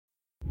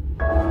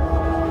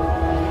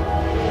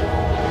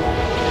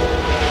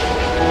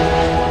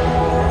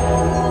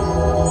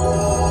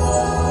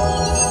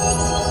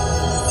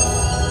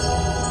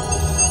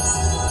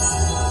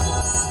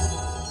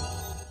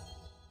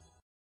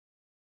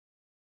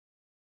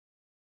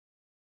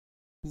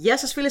Γεια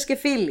σας φίλες και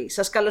φίλοι,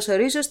 σας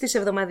καλωσορίζω στις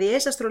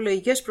εβδομαδιαίες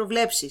αστρολογικές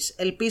προβλέψεις.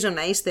 Ελπίζω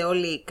να είστε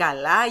όλοι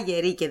καλά,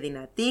 γεροί και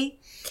δυνατοί.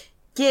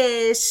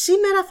 Και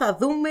σήμερα θα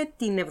δούμε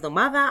την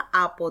εβδομάδα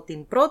από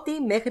την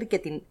 1η μέχρι και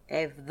την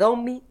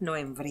 7η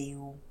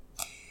Νοεμβρίου.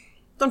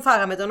 Τον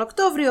φάγαμε τον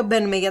Οκτώβριο,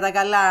 μπαίνουμε για τα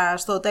καλά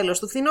στο τέλος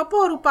του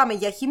φθινοπόρου, πάμε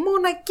για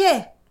χειμώνα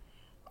και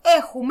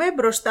έχουμε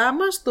μπροστά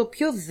μας το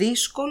πιο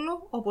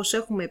δύσκολο, όπως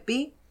έχουμε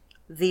πει,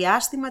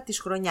 διάστημα της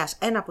χρονιάς.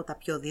 Ένα από τα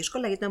πιο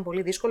δύσκολα, γιατί ήταν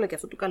πολύ δύσκολο και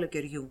αυτό του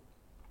καλοκαιριού.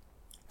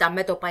 Τα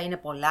μέτωπα είναι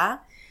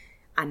πολλά,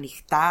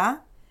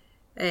 ανοιχτά,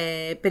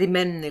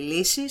 περιμένουν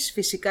λύσεις.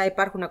 Φυσικά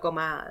υπάρχουν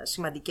ακόμα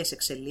σημαντικές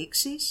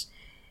εξελίξεις.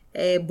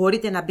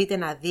 Μπορείτε να μπείτε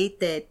να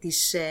δείτε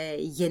τις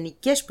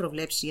γενικές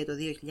προβλέψεις για το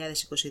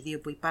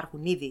 2022 που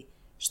υπάρχουν ήδη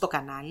στο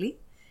κανάλι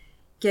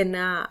και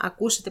να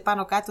ακούσετε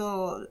πάνω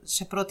κάτω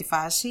σε πρώτη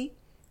φάση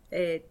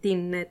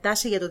την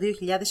τάση για το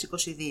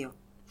 2022.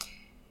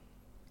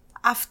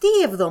 Αυτή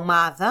η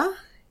εβδομάδα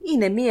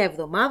είναι μία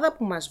εβδομάδα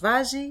που μας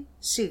βάζει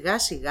σιγά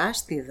σιγά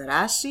στη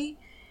δράση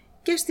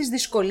και στις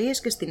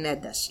δυσκολίες και στην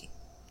ένταση.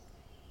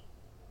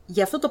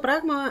 Για αυτό το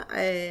πράγμα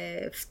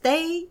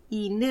φταίει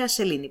η νέα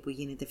Σελήνη που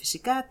γίνεται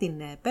φυσικά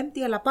την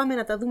Πέμπτη, αλλά πάμε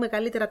να τα δούμε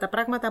καλύτερα τα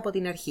πράγματα από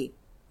την αρχή.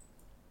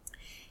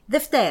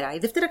 Δευτέρα. Η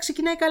Δευτέρα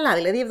ξεκινάει καλά,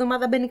 δηλαδή η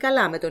εβδομάδα μπαίνει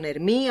καλά με τον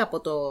Ερμή από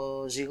το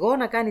Ζυγό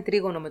να κάνει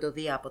τρίγωνο με το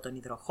Δία από τον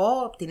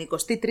Υδροχό, την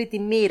 23η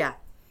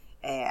μοίρα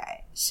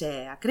σε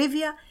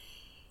ακρίβεια.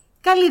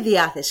 Καλή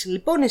διάθεση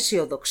λοιπόν,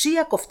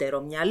 αισιοδοξία,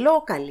 κοφτερό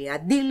μυαλό, καλή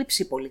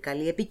αντίληψη, πολύ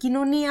καλή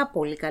επικοινωνία,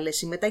 πολύ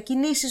καλές οι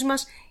μετακινήσεις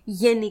μας.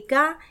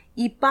 Γενικά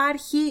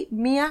υπάρχει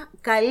μια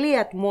καλή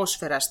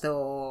ατμόσφαιρα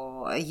στο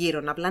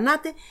γύρο να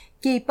πλανάτε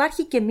και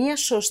υπάρχει και μια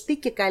σωστή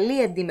και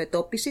καλή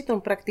αντιμετώπιση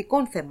των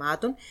πρακτικών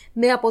θεμάτων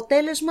με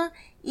αποτέλεσμα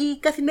η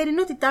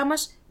καθημερινότητά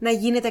μας να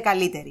γίνεται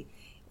καλύτερη.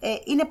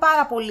 Είναι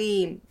πάρα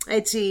πολύ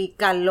έτσι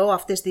καλό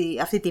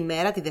αυτή τη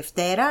μέρα, τη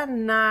Δευτέρα,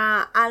 να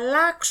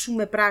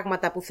αλλάξουμε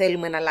πράγματα που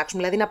θέλουμε να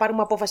αλλάξουμε. Δηλαδή να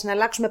πάρουμε απόφαση να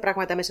αλλάξουμε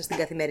πράγματα μέσα στην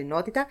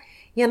καθημερινότητα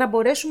για να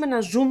μπορέσουμε να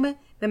ζούμε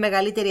με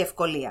μεγαλύτερη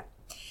ευκολία.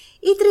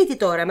 Η Τρίτη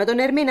τώρα με τον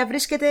Ερμή να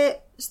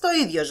βρίσκεται στο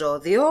ίδιο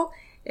ζώδιο,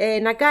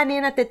 να κάνει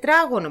ένα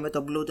τετράγωνο με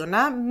τον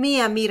Πλούτονα,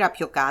 μία μοίρα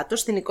πιο κάτω,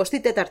 στην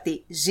 24η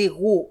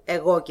Ζυγού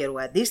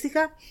εγώκερου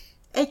αντίστοιχα.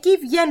 Εκεί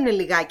βγαίνουν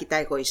λιγάκι τα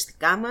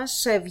εγωιστικά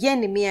μας,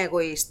 βγαίνει μια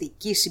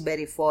εγωιστική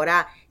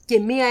συμπεριφορά και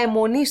μια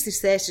αιμονή στις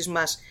θέσεις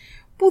μας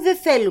που δεν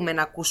θέλουμε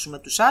να ακούσουμε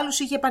τους άλλους.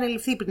 Είχε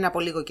επανεληφθεί πριν από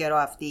λίγο καιρό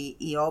αυτή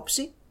η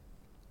όψη.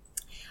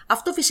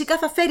 Αυτό φυσικά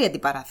θα φέρει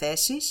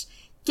αντιπαραθέσεις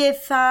και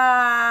θα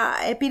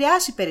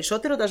επηρεάσει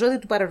περισσότερο τα ζώδια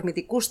του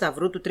παρορμητικού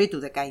σταυρού του τρίτου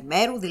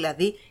δεκαημέρου,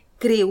 δηλαδή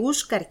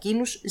Κρυούς,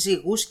 Καρκίνους,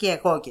 Ζυγούς και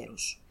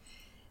εγώκερους.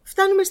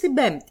 Φτάνουμε στην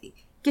Πέμπτη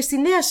και στη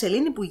νέα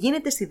Σελήνη που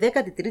γίνεται στη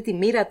 13η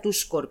μοίρα του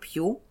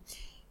Σκορπιού,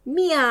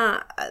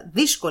 μία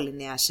δύσκολη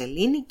νέα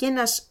Σελήνη και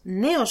ένας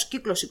νέος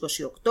κύκλος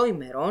 28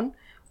 ημερών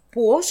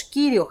που ως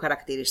κύριο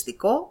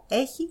χαρακτηριστικό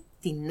έχει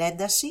την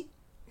ένταση,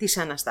 τις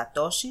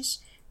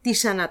αναστατώσεις,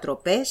 τις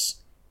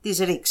ανατροπές, τις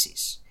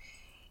ρήξεις.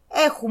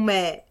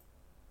 Έχουμε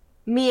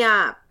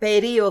μία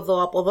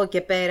περίοδο από εδώ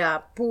και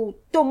πέρα που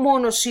το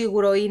μόνο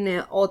σίγουρο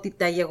είναι ότι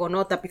τα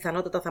γεγονότα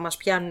πιθανότατα θα μας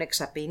πιάνουν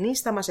εξαπίνης,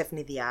 θα μας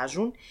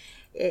ευνηδιάζουν.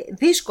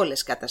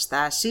 Δύσκολες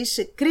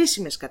καταστάσεις,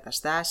 κρίσιμες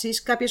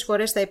καταστάσεις, κάποιες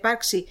φορές θα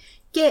υπάρξει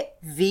και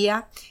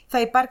βία,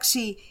 θα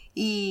υπάρξει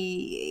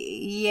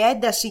η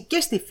ένταση και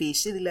στη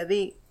φύση,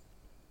 δηλαδή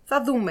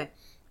θα δούμε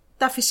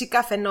τα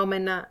φυσικά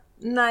φαινόμενα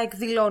να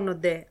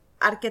εκδηλώνονται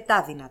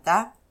αρκετά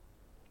δυνατά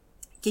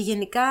και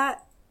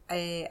γενικά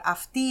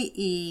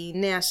αυτή η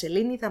νέα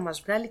Σελήνη θα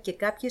μας βγάλει και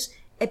κάποιες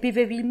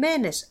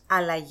επιβεβλημένες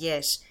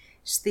αλλαγές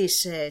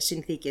στις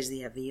συνθήκες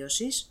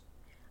διαβίωσης,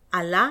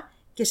 αλλά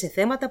και σε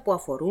θέματα που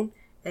αφορούν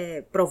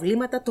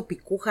προβλήματα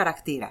τοπικού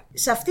χαρακτήρα.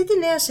 Σε αυτή τη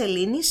νέα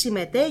Σελήνη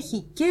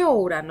συμμετέχει και ο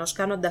ουρανός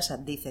κάνοντας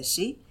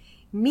αντίθεση,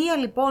 μία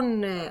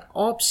λοιπόν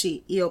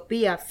όψη η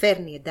οποία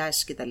φέρνει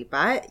εντάσεις κτλ.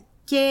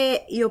 Και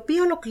η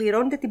οποία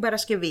ολοκληρώνεται την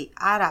Παρασκευή.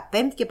 Άρα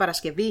Πέμπτη και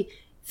Παρασκευή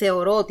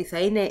θεωρώ ότι θα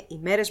είναι οι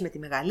μέρες με τη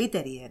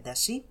μεγαλύτερη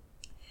ένταση.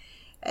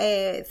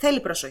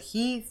 Θέλει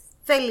προσοχή,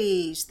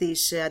 θέλει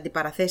στις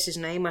αντιπαραθέσεις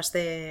να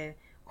είμαστε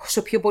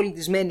όσο πιο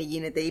πολιτισμένοι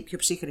γίνεται ή πιο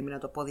ψύχρημοι, να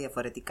το πω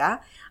διαφορετικά,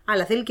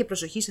 αλλά θέλει και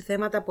προσοχή σε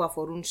θέματα που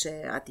αφορούν σε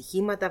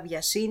ατυχήματα,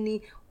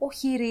 βιασύνη,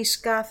 όχι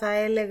ρίσκα θα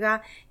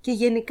έλεγα και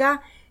γενικά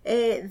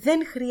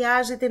δεν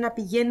χρειάζεται να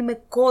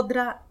πηγαίνουμε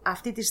κόντρα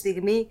αυτή τη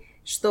στιγμή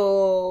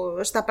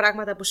στα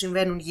πράγματα που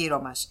συμβαίνουν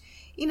γύρω μας.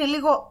 Είναι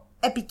λίγο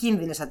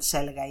επικίνδυνες θα τις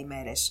έλεγα οι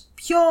μέρες.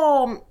 Πιο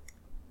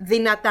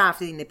δυνατά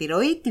αυτή την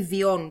επιρροή τη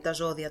βιώνουν τα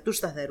ζώδια του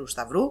σταθερού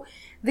σταυρού,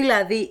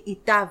 δηλαδή οι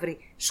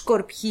Ταύροι,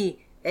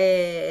 Σκορπιοί,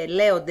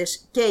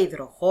 Λέοντες και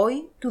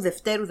Υδροχόοι του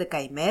δευτέρου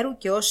δεκαημέρου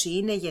και όσοι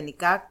είναι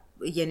γενικά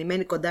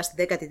γεννημένοι κοντά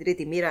στη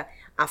 13η μοίρα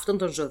αυτών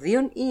των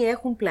ζωδίων ή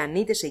έχουν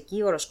πλανήτες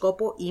εκεί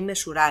οροσκόπο ή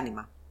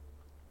μεσουράνημα.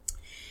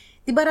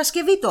 Την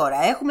Παρασκευή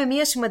τώρα έχουμε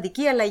μια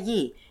σημαντική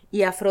αλλαγή.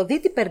 Η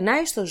Αφροδίτη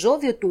περνάει στο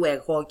ζώδιο του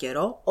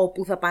εγώκερο,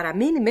 όπου θα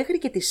παραμείνει μέχρι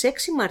και τις 6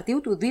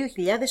 Μαρτίου του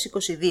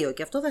 2022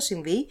 και αυτό θα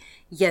συμβεί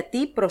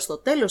γιατί προς το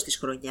τέλος της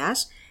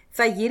χρονιάς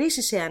θα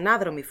γυρίσει σε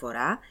ανάδρομη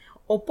φορά,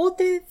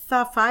 οπότε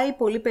θα φάει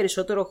πολύ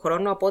περισσότερο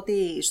χρόνο από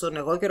ό,τι στον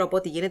εγώκερο, από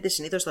ό,τι γίνεται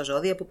συνήθως στα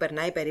ζώδια που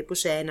περνάει περίπου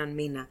σε έναν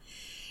μήνα.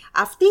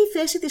 Αυτή η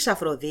θέση της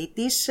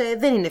Αφροδίτης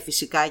δεν είναι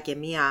φυσικά και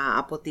μία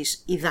από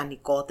τις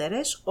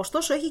ιδανικότερες,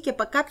 ωστόσο έχει και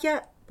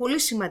κάποια πολύ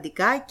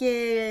σημαντικά και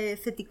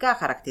θετικά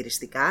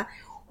χαρακτηριστικά,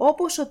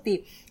 όπως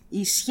ότι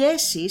οι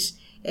σχέσεις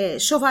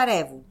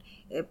σοβαρεύουν.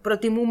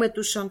 Προτιμούμε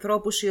τους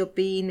ανθρώπους οι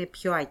οποίοι είναι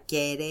πιο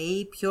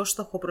ακέραιοι, πιο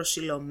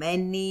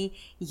στοχοπροσιλωμένοι,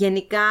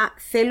 γενικά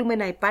θέλουμε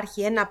να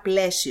υπάρχει ένα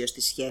πλαίσιο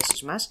στις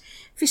σχέσεις μας.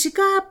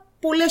 Φυσικά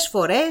πολλές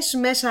φορές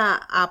μέσα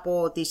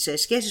από τις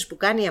σχέσεις που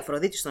κάνει η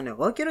Αφροδίτη στον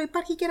εγώκερο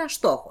υπάρχει και ένας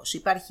στόχος,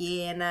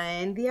 υπάρχει ένα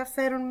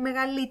ενδιαφέρον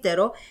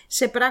μεγαλύτερο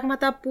σε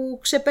πράγματα που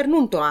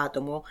ξεπερνούν το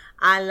άτομο,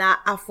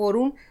 αλλά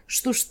αφορούν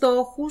στους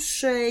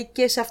στόχους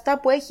και σε αυτά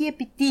που έχει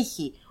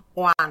επιτύχει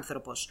ο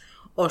άνθρωπος.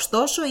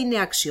 Ωστόσο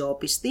είναι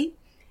αξιόπιστη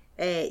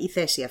η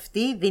θέση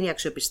αυτή, δίνει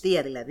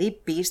αξιοπιστία δηλαδή,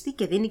 πίστη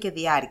και δίνει και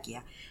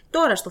διάρκεια.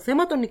 Τώρα στο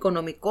θέμα των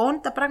οικονομικών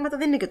τα πράγματα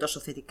δεν είναι και τόσο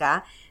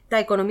θετικά, τα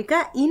οικονομικά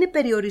είναι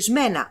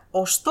περιορισμένα,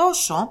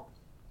 ωστόσο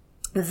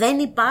δεν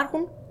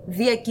υπάρχουν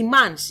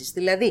διακυμάνσεις,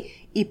 δηλαδή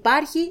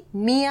υπάρχει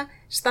μία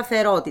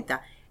σταθερότητα.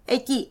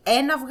 Εκεί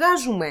ένα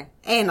βγάζουμε,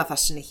 ένα θα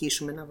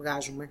συνεχίσουμε να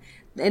βγάζουμε,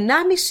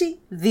 1,5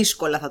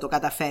 δύσκολα θα το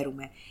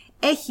καταφέρουμε.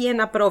 Έχει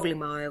ένα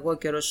πρόβλημα ο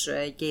εγώκερος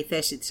και η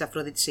θέση της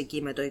Αφροδίτης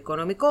εκεί με το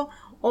οικονομικό,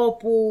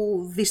 όπου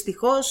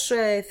δυστυχώς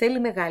θέλει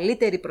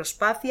μεγαλύτερη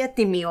προσπάθεια,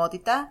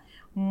 τιμιότητα,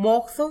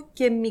 μόχθο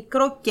και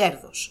μικρό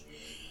κέρδος.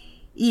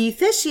 Η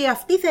θέση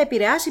αυτή θα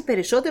επηρεάσει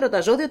περισσότερο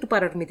τα ζώδια του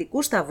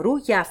παρορμητικού σταυρού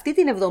για αυτή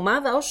την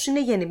εβδομάδα όσους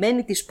είναι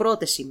γεννημένοι τις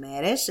πρώτες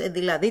ημέρες,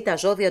 δηλαδή τα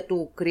ζώδια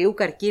του Κρυού,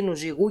 Καρκίνου,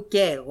 Ζυγού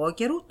και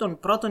Εγώκερου των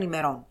πρώτων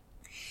ημερών.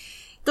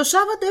 Το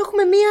Σάββατο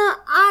έχουμε μία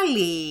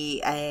άλλη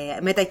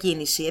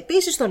μετακίνηση,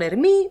 επίσης στον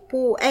Ερμή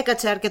που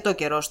έκατσε αρκετό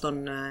καιρό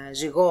στον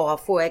Ζυγό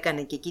αφού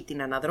έκανε και εκεί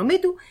την αναδρομή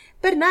του,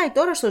 περνάει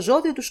τώρα στο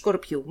ζώδιο του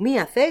Σκορπιού,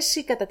 μία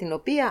θέση κατά την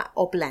οποία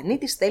ο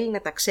πλανήτης θέλει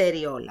να τα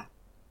ξέρει όλα.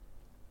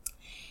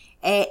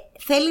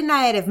 Θέλει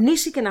να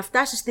ερευνήσει και να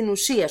φτάσει στην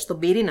ουσία, στον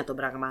πυρήνα των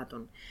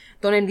πραγμάτων.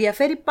 Τον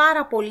ενδιαφέρει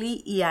πάρα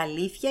πολύ η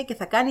αλήθεια και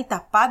θα κάνει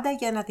τα πάντα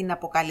για να την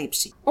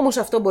αποκαλύψει. Όμως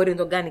αυτό μπορεί να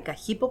τον κάνει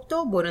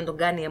καχύποπτο, μπορεί να τον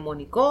κάνει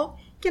αιμονικό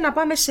και να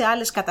πάμε σε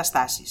άλλες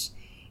καταστάσεις.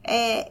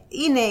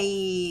 Είναι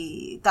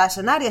τα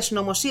σενάρια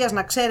συνωμοσίας,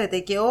 να ξέρετε,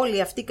 και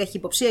όλη αυτή η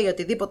καχυποψία για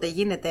οτιδήποτε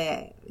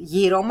γίνεται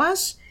γύρω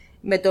μας,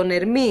 με τον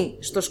Ερμή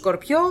στο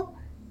Σκορπιό,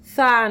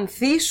 θα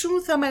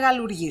ανθίσουν, θα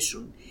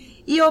μεγαλουργήσουν.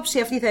 Η όψη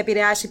αυτή θα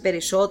επηρεάσει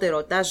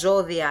περισσότερο τα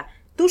ζώδια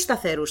του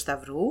σταθερού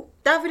σταυρού.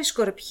 Ταύροι,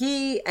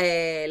 Σκορπιοί,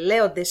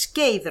 Λέοντες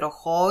και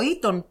Υδροχόοι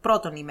των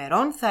πρώτων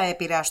ημερών θα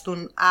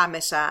επηρεαστούν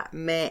άμεσα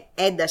με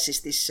ένταση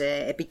στις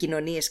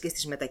επικοινωνίες και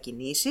στις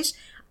μετακινήσεις,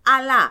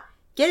 αλλά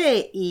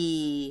και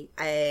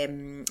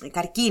οι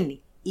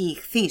Καρκίνοι, οι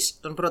Ιχθύς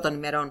των πρώτων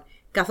ημερών,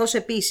 καθώς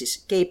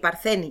επίσης και οι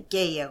Παρθένοι και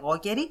οι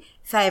Εγώκεροι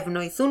θα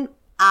ευνοηθούν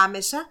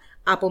άμεσα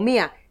από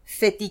μια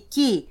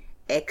θετική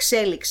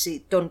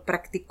εξέλιξη των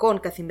πρακτικών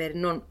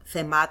καθημερινών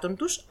θεμάτων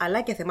τους,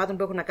 αλλά και θεμάτων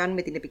που έχουν να κάνουν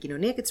με την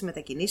επικοινωνία και τις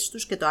μετακινήσεις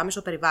τους και το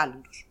άμεσο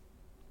περιβάλλον τους.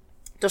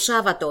 Το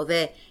Σάββατο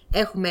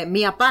έχουμε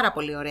μία πάρα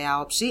πολύ ωραία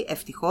όψη,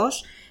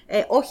 ευτυχώς,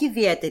 όχι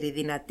ιδιαίτερη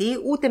δυνατή,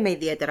 ούτε με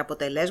ιδιαίτερα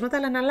αποτελέσματα,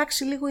 αλλά να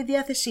αλλάξει λίγο η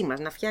διάθεσή μας,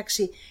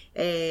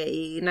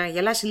 να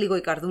γελάσει λίγο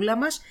η καρδούλα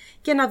μας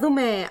και να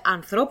δούμε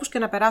ανθρώπους και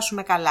να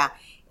περάσουμε καλά.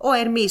 Ο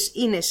Ερμής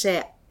είναι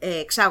σε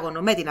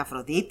εξάγωνο με την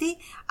Αφροδίτη,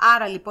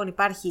 άρα λοιπόν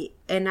υπάρχει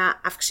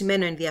ένα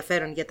αυξημένο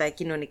ενδιαφέρον για τα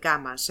κοινωνικά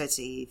μας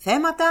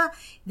θέματα,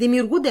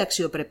 δημιουργούνται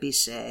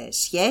αξιοπρεπείς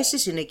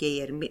σχέσεις,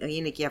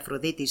 είναι και η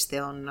Αφροδίτη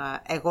στον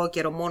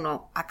εγώκερο,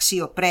 μόνο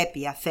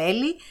αξιοπρέπεια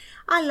θέλει,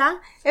 αλλά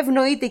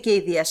ευνοείται και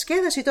η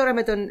διασκέδαση. Τώρα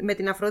με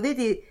την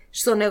Αφροδίτη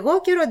στον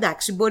εγώκερο,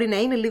 εντάξει, μπορεί να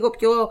είναι λίγο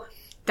πιο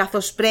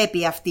καθώς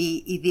πρέπει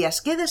αυτή η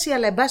διασκέδαση,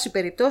 αλλά εν πάση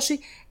περιπτώσει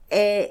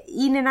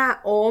είναι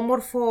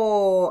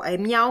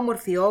μια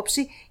όμορφη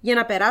όψη για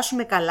να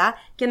περάσουμε καλά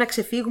και να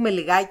ξεφύγουμε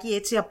λιγάκι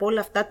έτσι από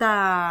όλα αυτά τα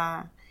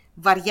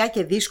βαριά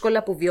και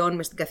δύσκολα που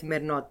βιώνουμε στην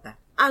καθημερινότητα.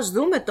 Ας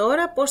δούμε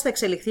τώρα πώς θα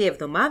εξελιχθεί η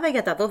εβδομάδα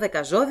για τα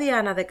 12 ζώδια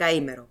ανά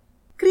δεκαήμερο.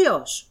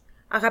 Κρυός.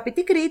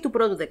 Αγαπητοί Κρυοί του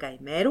πρώτου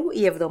δεκαημέρου,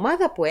 η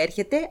εβδομάδα που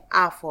έρχεται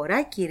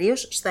αφορά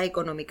κυρίως στα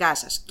οικονομικά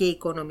σας και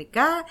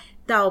οικονομικά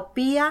τα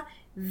οποία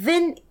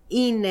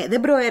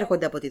δεν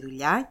προέρχονται από τη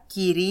δουλειά,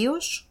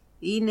 κυρίως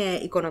είναι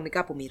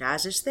οικονομικά που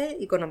μοιράζεστε,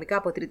 οικονομικά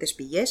από τρίτες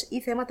πηγές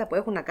ή θέματα που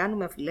έχουν να κάνουν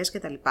με αφιλές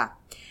κτλ.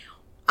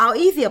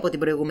 Ήδη από την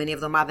προηγούμενη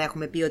εβδομάδα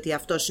έχουμε πει ότι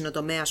αυτός είναι ο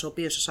τομέας ο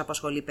οποίος σας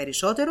απασχολεί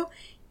περισσότερο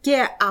και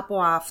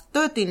από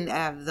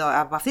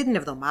αυτή την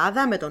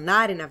εβδομάδα με τον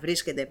Άρη να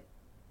βρίσκεται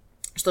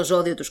στο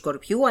ζώδιο του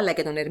Σκορπιού, αλλά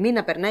και τον Ερμή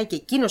να περνάει και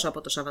εκείνος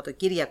από το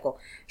Σαββατοκύριακο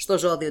στο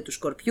ζώδιο του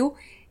Σκορπιού,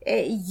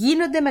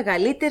 γίνονται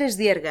μεγαλύτερες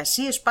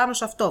διεργασίες πάνω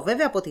σε αυτό.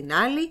 Βέβαια από την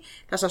άλλη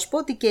θα σας πω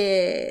ότι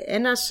και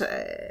ένας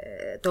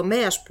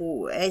τομέας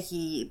που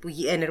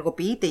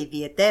ενεργοποιείται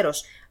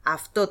ιδιαιτέρως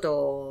αυτό το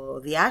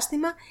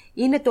διάστημα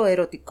είναι το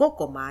ερωτικό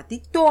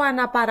κομμάτι, το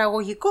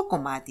αναπαραγωγικό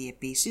κομμάτι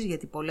επίσης,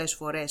 γιατί πολλές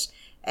φορές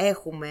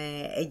έχουμε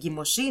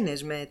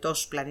εγκυμοσύνες με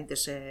τόσους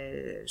πλανήτες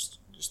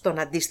στον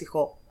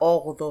αντίστοιχο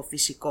 8ο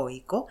φυσικό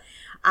οίκο,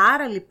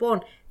 Άρα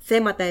λοιπόν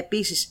θέματα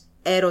επίσης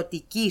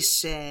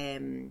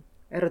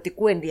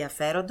ερωτικού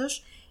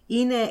ενδιαφέροντος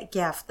είναι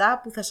και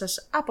αυτά που θα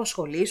σας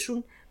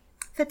απασχολήσουν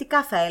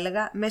θετικά, θα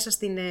έλεγα, μέσα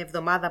στην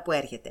εβδομάδα που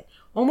έρχεται.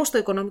 Όμως το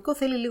οικονομικό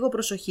θέλει λίγο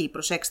προσοχή,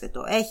 προσέξτε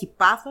το. Έχει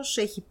πάθος,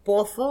 έχει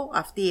πόθο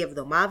αυτή η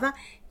εβδομάδα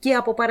και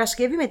από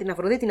Παρασκευή με την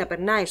Αφροδίτη να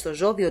περνάει στο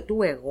ζώδιο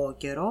του εγώ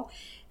καιρό,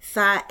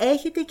 θα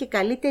έχετε και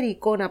καλύτερη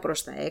εικόνα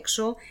προς τα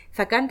έξω,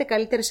 θα κάνετε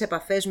καλύτερες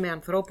επαφές με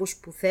ανθρώπους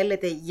που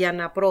θέλετε για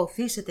να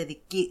προωθήσετε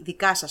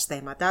δικά σας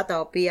θέματα, τα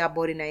οποία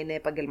μπορεί να είναι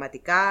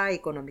επαγγελματικά,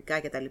 οικονομικά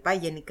κτλ.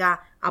 Γενικά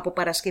από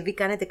Παρασκευή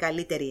κάνετε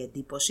καλύτερη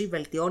εντύπωση,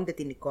 βελτιώνετε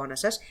την εικόνα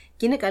σας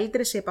και είναι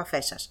καλύτερες οι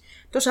επαφές σας.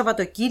 Το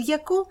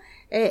Σαββατοκύριακο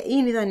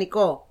είναι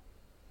ιδανικό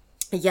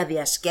για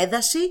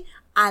διασκέδαση,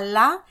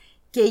 αλλά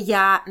και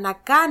για να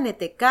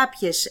κάνετε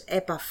κάποιες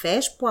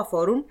επαφές που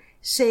αφορούν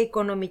σε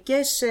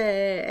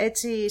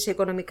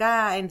οικονομικά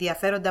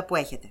ενδιαφέροντα που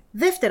έχετε.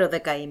 Δεύτερο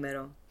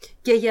δεκαήμερο.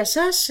 Και για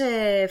σας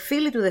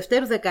φίλοι του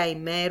δευτέρου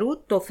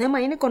δεκαημέρου το θέμα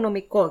είναι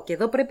οικονομικό και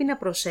εδώ πρέπει να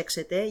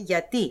προσέξετε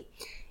γιατί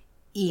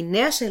η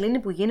νέα σελήνη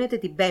που γίνεται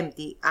την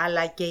Πέμπτη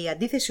αλλά και η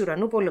αντίθεση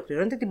ουρανού που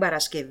ολοκληρώνεται την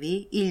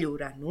Παρασκευή, ήλιου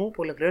ουρανού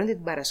που ολοκληρώνεται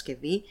την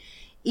Παρασκευή,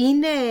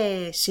 είναι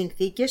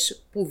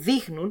συνθήκες που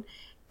δείχνουν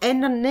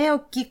ένα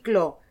νέο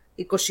κύκλο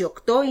 28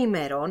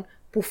 ημερών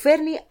που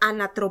φέρνει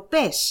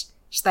ανατροπές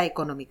στα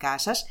οικονομικά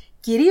σας,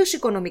 κυρίως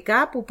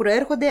οικονομικά που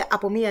προέρχονται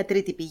από μία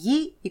τρίτη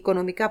πηγή,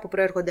 οικονομικά που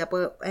προέρχονται από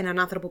έναν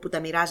άνθρωπο που τα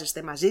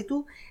μοιράζεστε μαζί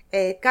του,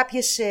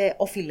 κάποιες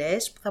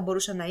οφειλές που θα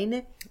μπορούσαν να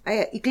είναι,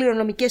 οι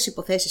κληρονομικές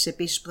υποθέσεις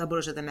επίσης που θα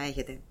μπορούσατε να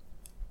έχετε.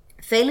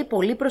 Θέλει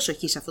πολύ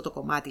προσοχή σε αυτό το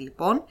κομμάτι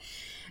λοιπόν,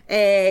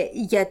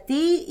 γιατί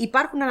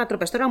υπάρχουν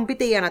ανατροπές. Τώρα μου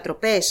πείτε οι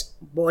ανατροπές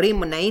μπορεί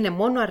να είναι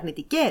μόνο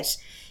αρνητικές.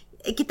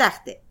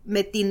 Κοιτάξτε,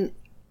 με την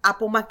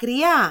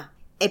απομακριά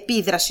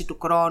επίδραση του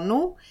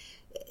χρόνου,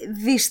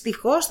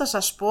 δυστυχώς θα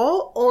σας πω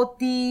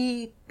ότι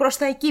προς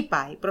τα εκεί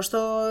πάει, προς το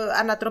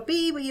ανατροπή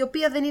η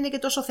οποία δεν είναι και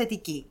τόσο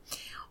θετική.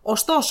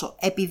 Ωστόσο,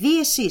 επειδή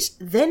εσείς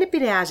δεν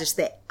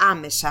επηρεάζεστε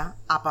άμεσα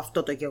από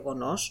αυτό το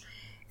γεγονός,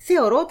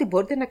 θεωρώ ότι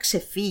μπορείτε να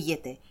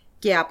ξεφύγετε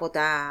και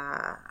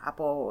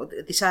από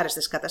τις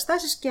άρεστες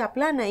καταστάσεις και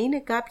απλά να είναι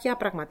κάποια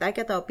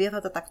πραγματάκια τα οποία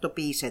θα τα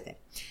τακτοποιήσετε.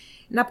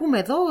 Να πούμε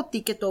εδώ ότι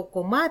και το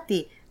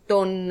κομμάτι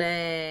των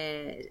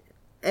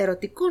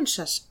ερωτικών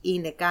σας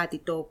είναι κάτι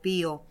το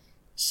οποίο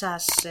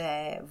σας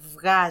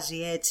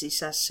βγάζει έτσι,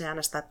 σας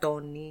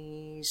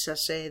αναστατώνει,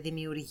 σας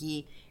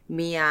δημιουργεί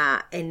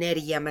μία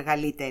ενέργεια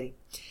μεγαλύτερη.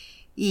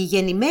 Οι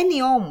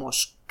γεννημένοι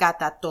όμως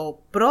κατά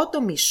το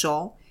πρώτο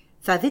μισό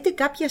θα δείτε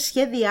κάποια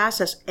σχέδιά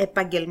σας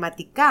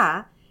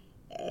επαγγελματικά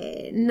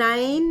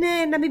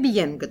να μην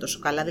πηγαίνουν και τόσο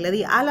καλά.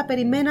 Δηλαδή άλλα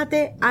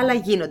περιμένατε, άλλα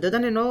γίνονται.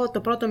 Όταν εννοώ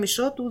το πρώτο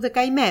μισό του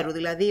δεκαημέρου,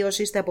 δηλαδή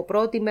όσοι είστε από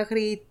 1η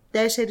μέχρι 4-5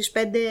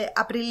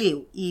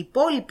 Απριλίου. Οι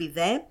υπόλοιποι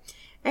δε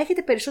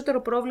έχετε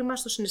περισσότερο πρόβλημα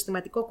στο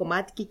συναισθηματικό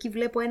κομμάτι και εκεί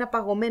βλέπω ένα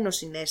παγωμένο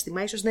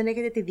συναίσθημα. Ίσως δεν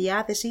έχετε τη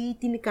διάθεση ή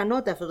την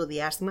ικανότητα αυτό το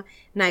διάστημα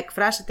να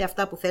εκφράσετε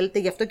αυτά που θέλετε.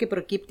 Γι' αυτό και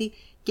προκύπτει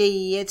και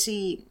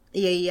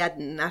η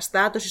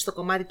αναστάτωση στο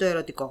κομμάτι το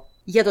ερωτικό.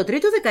 Για το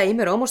τρίτο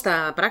δεκαήμερο όμως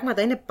τα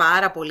πράγματα είναι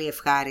πάρα πολύ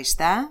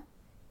ευχάριστα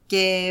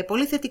και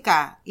πολύ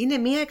θετικά. Είναι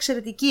μια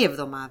εξαιρετική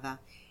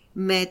εβδομάδα.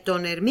 Με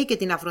τον Ερμή και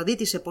την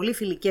Αφροδίτη σε πολύ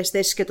φιλικές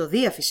θέσεις και το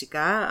Δία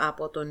φυσικά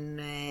από τον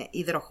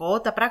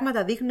Υδροχό, τα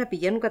πράγματα δείχνουν να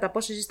πηγαίνουν κατά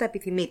πόσο εσείς τα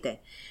επιθυμείτε.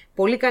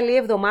 Πολύ καλή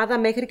εβδομάδα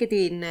μέχρι και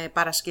την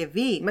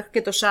Παρασκευή, μέχρι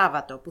και το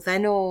Σάββατο που θα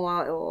είναι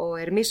ο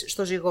Ερμής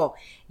στο Ζυγό.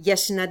 Για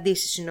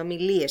συναντήσεις,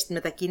 συνομιλίες,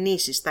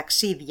 μετακινήσεις,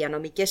 ταξίδια,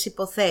 νομικές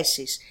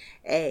υποθέσεις.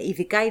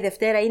 Ειδικά η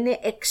Δευτέρα είναι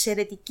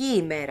εξαιρετική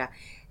ημέρα.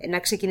 Να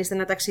ξεκινήσετε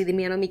ένα ταξίδι,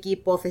 μια νομική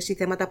υπόθεση,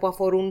 θέματα που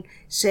αφορούν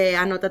σε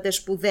ανώτατες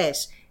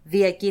σπουδές,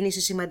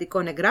 διακίνηση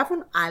σημαντικών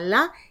εγγράφων,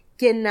 αλλά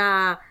και να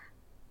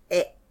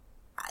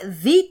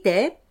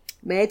δείτε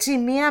με έτσι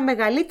μια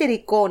μεγαλύτερη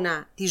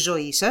εικόνα της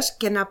ζωής σας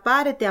και να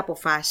πάρετε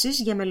αποφάσεις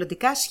για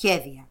μελλοντικά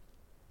σχέδια.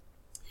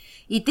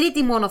 Η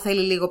τρίτη μόνο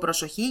θέλει λίγο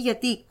προσοχή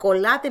γιατί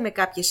κολλάτε με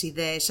κάποιες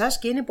ιδέες σας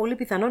και είναι πολύ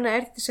πιθανό να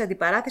έρθετε σε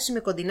αντιπαράθεση με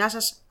κοντινά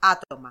σας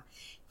άτομα.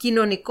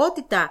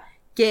 Κοινωνικότητα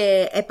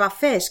και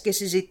επαφές και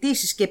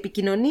συζητήσεις και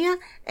επικοινωνία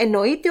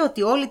εννοείται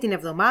ότι όλη την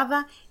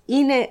εβδομάδα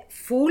είναι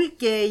full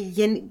και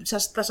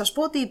θα σας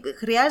πω ότι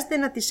χρειάζεται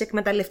να τις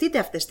εκμεταλλευτείτε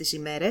αυτές τις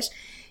ημέρες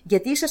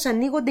γιατί σας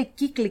ανοίγονται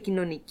κύκλοι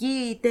κοινωνικοί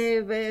είτε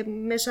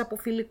μέσα από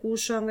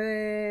φιλικούς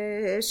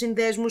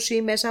συνδέσμους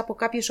ή μέσα από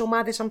κάποιες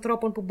ομάδες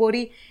ανθρώπων που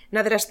μπορεί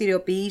να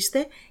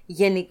δραστηριοποιήσετε.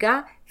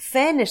 Γενικά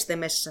φαίνεστε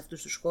μέσα σε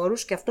αυτούς τους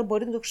χώρους και αυτό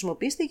μπορείτε να το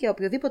χρησιμοποιήσετε για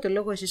οποιοδήποτε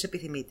λόγο εσείς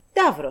επιθυμείτε.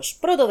 Ταύρος,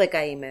 πρώτο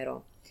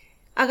δεκαήμερο.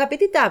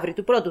 Αγαπητοί Ταύροι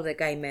του πρώτου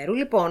δεκαημέρου,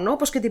 λοιπόν,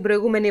 όπως και την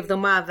προηγούμενη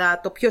εβδομάδα,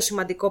 το πιο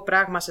σημαντικό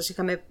πράγμα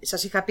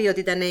σας είχα πει ότι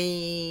ήταν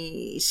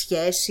οι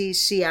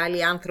σχέσεις, οι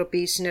άλλοι άνθρωποι,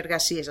 οι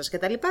συνεργασίες σας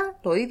κτλ.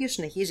 Το ίδιο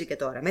συνεχίζει και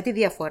τώρα. Με τη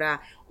διαφορά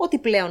ότι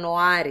πλέον ο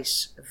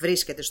Άρης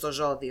βρίσκεται στο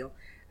ζώδιο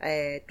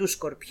του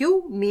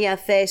Σκορπιού, μία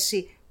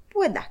θέση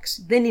που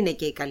εντάξει δεν είναι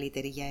και η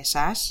καλύτερη για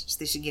εσάς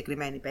στη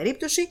συγκεκριμένη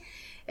περίπτωση.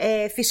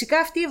 Φυσικά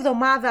αυτή η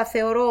εβδομάδα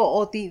θεωρώ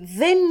ότι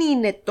δεν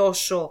είναι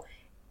τόσο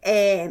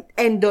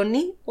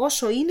έντονη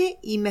όσο είναι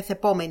η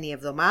μεθεπόμενη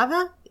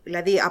εβδομάδα,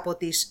 δηλαδή από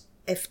τις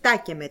 7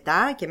 και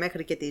μετά και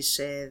μέχρι και τις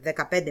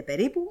 15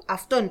 περίπου,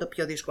 αυτό είναι το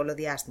πιο δύσκολο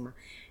διάστημα.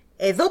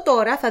 Εδώ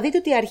τώρα θα δείτε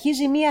ότι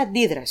αρχίζει μία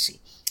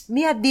αντίδραση.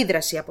 Μία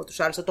αντίδραση από τους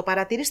άλλους. Θα το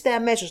παρατηρήσετε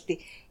αμέσως ότι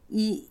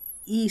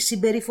η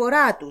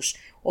συμπεριφορά τους,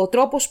 ο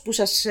τρόπος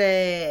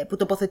που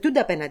τοποθετούνται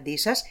απέναντί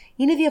σας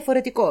είναι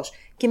διαφορετικός.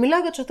 Και μιλάω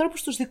για τους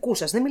ανθρώπους τους δικούς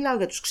σας. Δεν μιλάω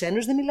για τους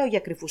ξένους, δεν μιλάω για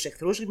κρυφούς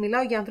εχθρούς.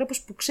 Μιλάω για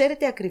ανθρώπους που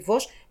ξέρετε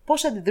ακριβώς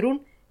πώς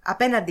αντιδρούν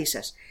απέναντί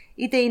σας.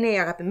 Είτε είναι οι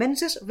αγαπημένοι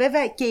σας,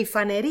 βέβαια και οι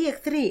φανεροί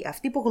εχθροί,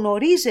 αυτοί που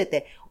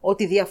γνωρίζετε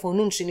ότι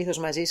διαφωνούν συνήθως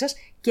μαζί σας,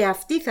 και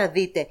αυτοί θα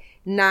δείτε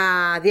να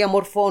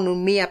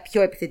διαμορφώνουν μία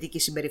πιο επιθετική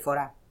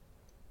συμπεριφορά.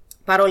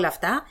 Παρ' όλα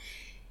αυτά,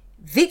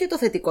 δείτε το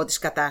θετικό της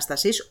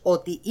κατάστασης,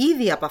 ότι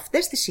ήδη από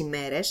αυτές τις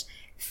ημέρες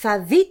θα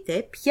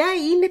δείτε ποια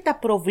είναι τα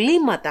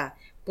προβλήματα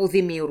που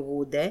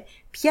δημιουργούνται,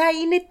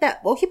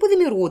 όχι που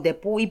δημιουργούνται,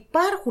 που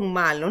υπάρχουν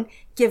μάλλον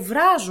και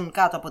βράζουν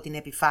κάτω από την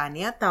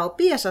επιφάνεια, τα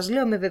οποία σας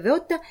λέω με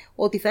βεβαιότητα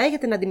ότι θα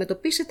έχετε να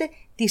αντιμετωπίσετε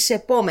τις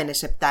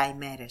επόμενες 7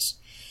 ημέρες.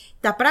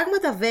 Τα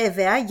πράγματα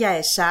βέβαια για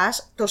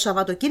εσάς το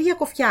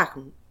Σαββατοκύριακο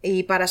φτιάχνουν.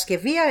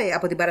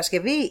 Από την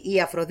Παρασκευή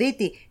η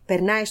Αφροδίτη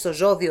περνάει στο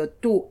ζώδιο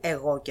του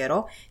εγώ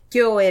καιρό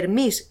και ο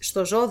Ερμής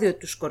στο ζώδιο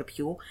του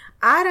Σκορπιού.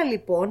 Άρα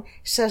λοιπόν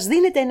σας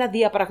δίνεται ένα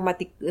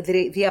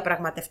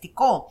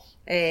διαπραγματευτικό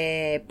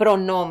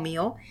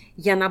προνόμιο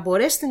για να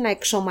μπορέσετε να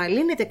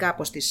εξομαλύνετε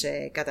κάπως τις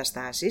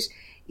καταστάσεις.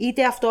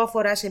 Είτε αυτό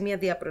αφορά σε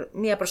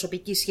μια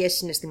προσωπική σχέση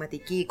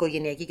συναισθηματική,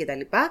 οικογενειακή κτλ.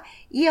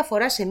 Ή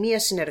αφορά σε μια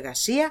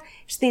συνεργασία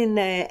στην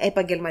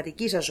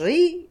επαγγελματική σας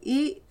ζωή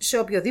ή σε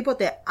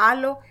οποιοδήποτε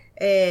άλλο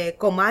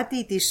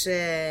κομμάτι της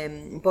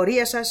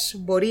πορείας σας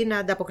μπορεί να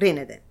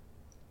ανταποκρίνεται.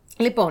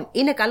 Λοιπόν,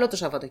 είναι καλό το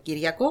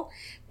Σαββατοκύριακο,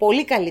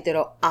 πολύ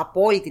καλύτερο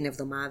από όλη την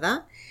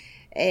εβδομάδα.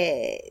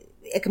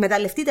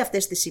 Εκμεταλλευτείτε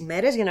αυτές τις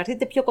ημέρες για να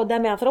έρθετε πιο κοντά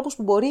με ανθρώπους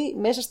που μπορεί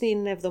μέσα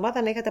στην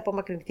εβδομάδα να έχετε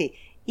απομακρυνθεί.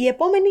 Η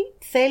επόμενη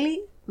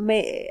θέλει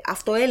με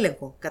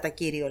αυτοέλεγχο κατά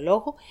κύριο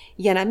λόγο,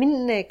 για να μην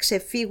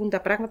ξεφύγουν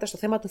τα πράγματα στο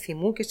θέμα του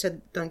θυμού και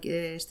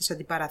στις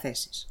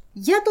αντιπαραθέσεις.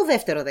 Για το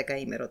δεύτερο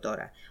δεκαήμερο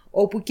τώρα,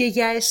 όπου και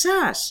για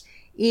εσάς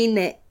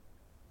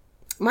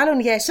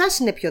για εσάς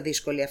είναι πιο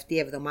δύσκολη αυτή η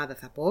εβδομάδα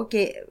θα πω,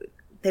 και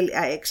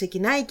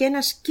ξεκινάει και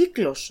ένας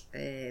κύκλος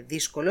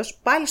δύσκολος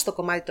πάλι στο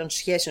κομμάτι των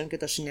σχέσεων και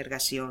των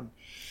συνεργασιών.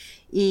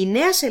 Η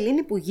νέα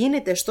σελήνη που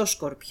γίνεται στο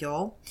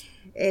Σκορπιό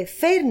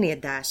φέρνει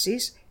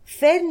εντάσεις,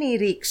 φέρνει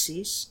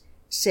ρήξεις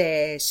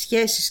σε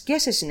σχέσεις και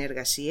σε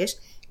συνεργασίες.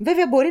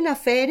 Βέβαια μπορεί να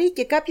φέρει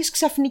και κάποιες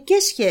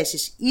ξαφνικές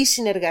σχέσεις ή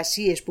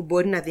συνεργασίες που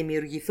μπορεί να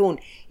δημιουργηθούν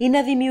ή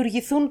να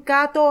δημιουργηθούν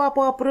κάτω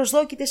από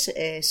απροσδόκητες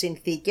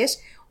συνθήκες.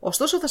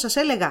 Ωστόσο θα σας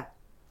έλεγα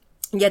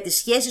για τις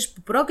σχέσεις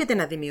που πρόκειται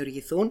να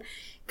δημιουργηθούν,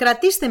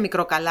 κρατήστε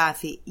μικρό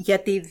καλάθι,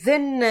 γιατί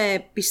δεν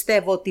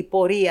πιστεύω ότι η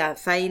πορεία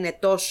θα είναι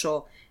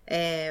τόσο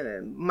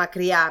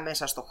μακριά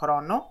μέσα στο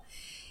χρόνο.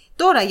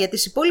 Τώρα για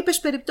τις υπόλοιπες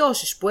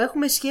περιπτώσεις που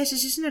έχουμε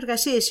σχέσεις ή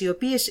συνεργασίες οι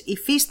οποίες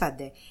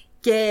υφίστανται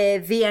και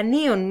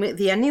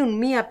διανύουν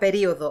μία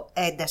περίοδο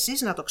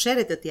έντασης, να το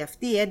ξέρετε ότι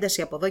αυτή η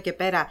ένταση από εδώ και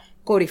πέρα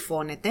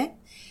κορυφώνεται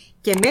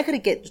και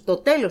μέχρι και το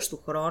τέλος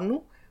του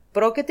χρόνου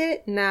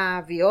πρόκειται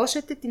να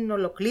βιώσετε την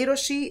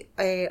ολοκλήρωση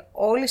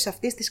όλης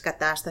αυτής της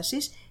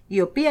κατάστασης,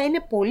 η οποία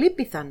είναι πολύ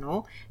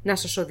πιθανό να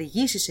σας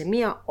οδηγήσει σε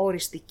μία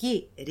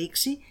οριστική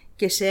ρήξη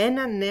και σε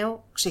ένα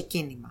νέο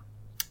ξεκίνημα.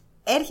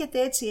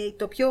 Έρχεται έτσι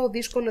το πιο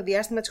δύσκολο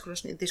διάστημα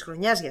της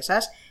χρονιάς για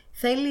σας.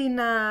 Θέλει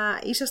να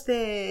είσαστε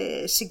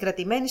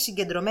συγκρατημένοι,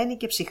 συγκεντρωμένοι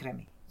και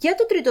ψύχρεμοι. Για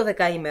το τρίτο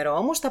δεκαήμερο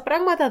όμως τα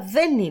πράγματα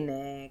δεν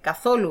είναι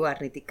καθόλου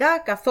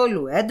αρνητικά,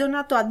 καθόλου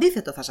έντονα, το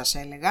αντίθετο θα σας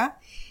έλεγα.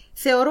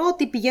 Θεωρώ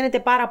ότι πηγαίνετε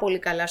πάρα πολύ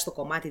καλά στο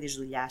κομμάτι της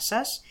δουλειάς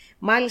σας.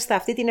 Μάλιστα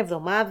αυτή την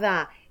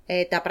εβδομάδα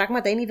τα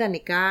πράγματα είναι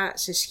ιδανικά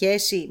σε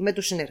σχέση με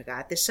τους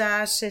συνεργάτες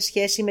σας, σε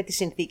σχέση με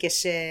τις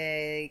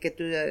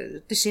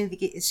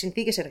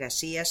συνθήκες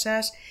εργασίας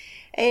σας,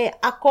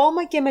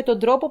 ακόμα και με τον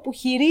τρόπο που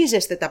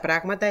χειρίζεστε τα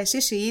πράγματα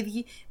εσείς οι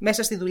ίδιοι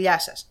μέσα στη δουλειά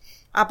σας.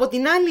 Από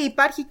την άλλη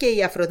υπάρχει και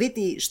η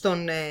Αφροδίτη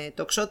στον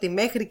τοξότη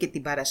μέχρι και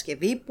την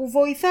Παρασκευή που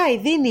βοηθάει,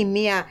 δίνει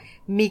μια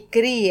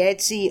μικρή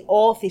έτσι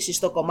όθηση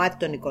στο κομμάτι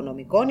των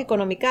οικονομικών,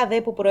 οικονομικά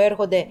δε που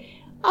προέρχονται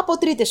από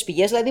τρίτες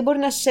πηγές, δηλαδή μπορεί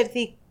να σας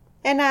έρθει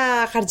ένα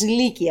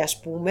χαρτζηλίκι ας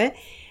πούμε,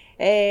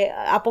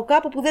 από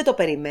κάπου που δεν το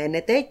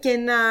περιμένετε και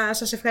να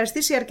σας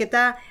ευχαριστήσει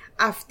αρκετά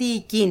αυτή η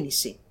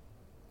κίνηση.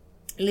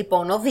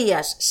 Λοιπόν, ο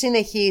Δίας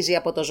συνεχίζει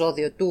από το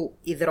ζώδιο του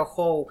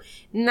Υδροχόου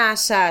να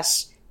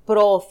σας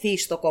προωθεί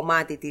στο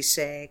κομμάτι της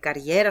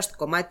καριέρας, στο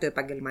κομμάτι το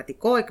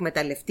επαγγελματικό,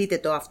 εκμεταλλευτείτε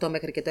το αυτό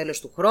μέχρι και το τέλος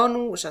του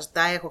χρόνου, σας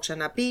τα έχω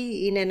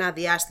ξαναπεί, είναι ένα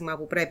διάστημα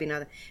που πρέπει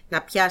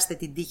να πιάσετε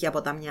την τύχη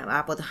από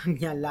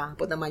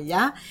τα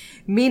μαλλιά,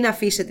 μην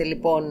αφήσετε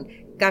λοιπόν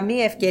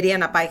καμία ευκαιρία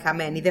να πάει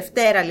χαμένη. Η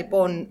Δευτέρα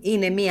λοιπόν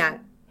είναι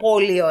μια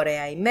πολύ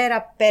ωραία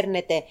ημέρα,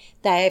 παίρνετε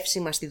τα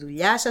εύσημα στη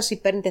δουλειά σας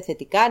ή παίρνετε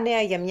θετικά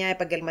νέα για μια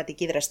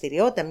επαγγελματική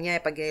δραστηριότητα, μια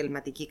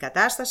επαγγελματική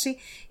κατάσταση.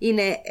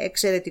 Είναι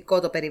εξαιρετικό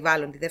το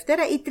περιβάλλον τη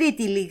Δευτέρα. Η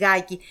Τρίτη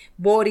λιγάκι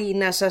μπορεί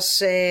να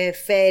σας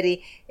φέρει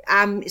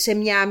σε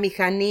μια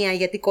αμηχανία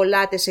γιατί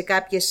κολλάτε σε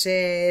κάποιες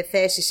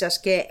θέσεις σας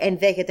και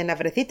ενδέχεται να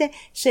βρεθείτε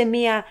σε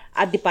μια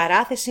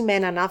αντιπαράθεση με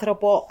έναν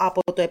άνθρωπο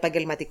από το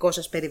επαγγελματικό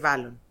σας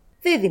περιβάλλον.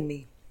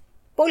 Δίδυμοι.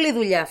 Πολλή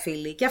δουλειά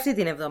φίλοι και αυτή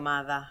την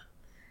εβδομάδα.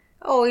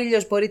 Ο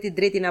ήλιος μπορεί την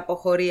Τρίτη να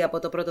αποχωρεί από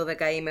το πρώτο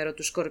δεκαήμερο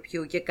του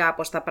Σκορπιού και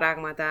κάπως τα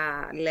πράγματα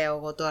λέω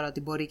εγώ τώρα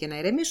ότι μπορεί και να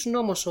ηρεμήσουν,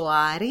 όμως ο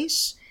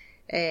Άρης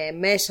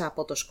μέσα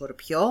από το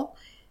Σκορπιό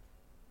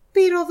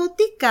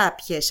πυροδοτεί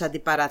κάποιες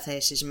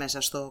αντιπαραθέσεις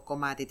μέσα στο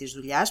κομμάτι της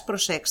δουλειάς.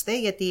 Προσέξτε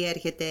γιατί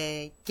έρχεται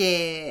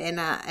και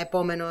ένα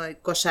επόμενο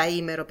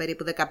 20ήμερο,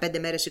 περίπου 15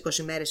 μέρες,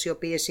 20 μέρες οι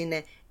οποίες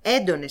είναι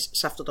έντονες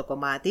σε αυτό το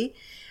κομμάτι.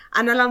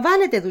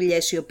 Αναλαμβάνετε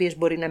δουλειές οι οποίες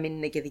μπορεί να μην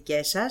είναι και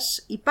δικές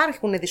σας,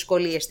 υπάρχουν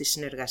δυσκολίες στις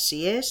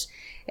συνεργασίες,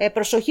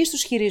 προσοχή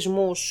στους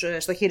χειρισμούς,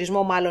 στο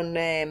χειρισμό μάλλον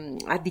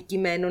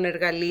αντικειμένων,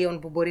 εργαλείων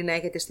που μπορεί να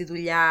έχετε στη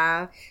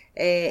δουλειά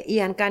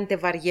ή αν κάνετε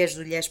βαριές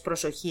δουλειές,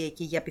 προσοχή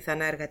εκεί για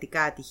πιθανά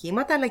εργατικά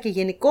ατυχήματα, αλλά και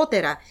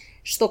γενικότερα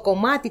στο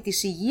κομμάτι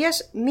της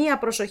υγείας μία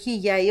προσοχή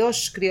για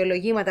ιώσεις,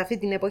 κρυολογήματα αυτή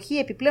την εποχή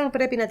επιπλέον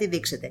πρέπει να τη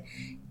δείξετε.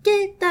 Και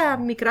τα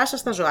μικρά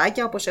σας τα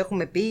ζωάκια, όπως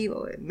έχουμε πει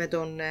με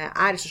τον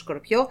Άρη στο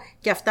Σκορπιό,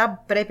 και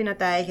αυτά πρέπει να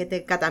τα έχετε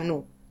κατά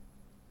νου.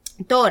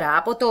 Τώρα,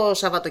 από το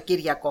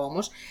Σαββατοκύριακο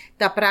όμως,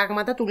 τα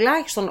πράγματα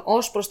τουλάχιστον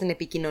ως προς την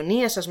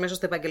επικοινωνία σας μέσα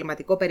στο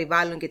επαγγελματικό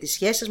περιβάλλον και τις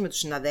σχέσεις σας με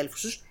τους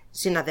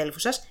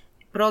συναδέλφους σας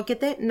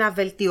πρόκειται να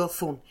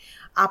βελτιωθούν.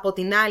 Από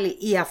την άλλη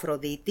η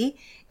Αφροδίτη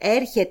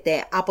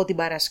έρχεται από την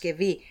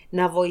Παρασκευή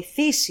να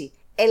βοηθήσει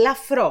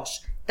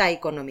ελαφρώς τα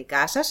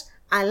οικονομικά σας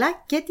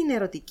αλλά και την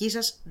ερωτική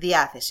σας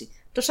διάθεση.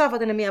 Το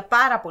Σάββατο είναι μια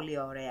πάρα πολύ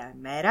ωραία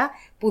ημέρα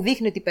που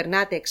δείχνει ότι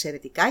περνάτε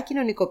εξαιρετικά,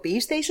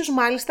 κοινωνικοποιείστε, ίσως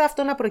μάλιστα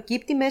αυτό να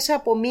προκύπτει μέσα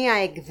από μια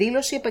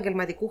εκδήλωση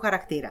επαγγελματικού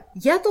χαρακτήρα.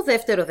 Για το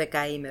δεύτερο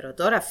δεκαήμερο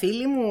τώρα,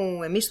 φίλοι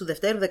μου, εμείς του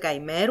δευτέρου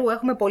δεκαημέρου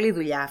έχουμε πολλή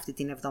δουλειά αυτή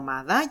την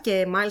εβδομάδα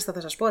και μάλιστα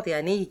θα σας πω ότι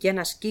ανοίγει και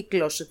ένας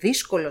κύκλος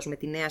δύσκολος με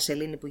τη νέα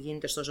Σελήνη που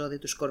γίνεται στο ζώδιο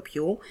του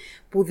Σκορπιού,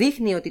 που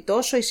δείχνει ότι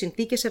τόσο οι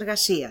συνθήκες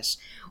εργασίας,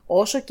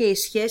 όσο και οι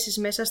σχέσεις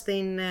μέσα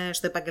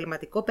στο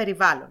επαγγελματικό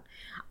περιβάλλον,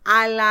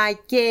 αλλά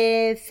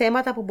και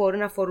θέματα που μπορεί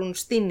να αφορούν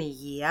στην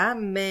υγεία,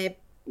 με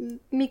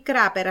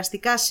μικρά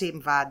περαστικά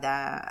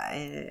συμβάντα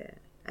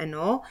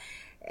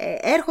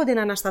έρχονται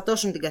να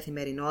αναστατώσουν την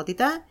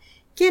καθημερινότητα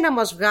και να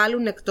μας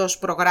βγάλουν εκτός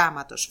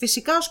προγράμματος.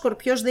 Φυσικά ο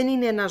Σκορπιός δεν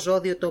είναι ένα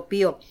ζώδιο το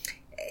οποίο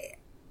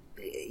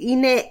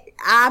είναι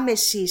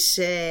άμεσης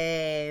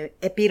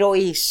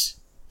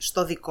επιρροής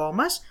στο δικό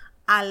μας,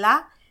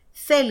 αλλά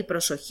θέλει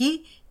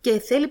προσοχή και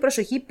θέλει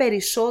προσοχή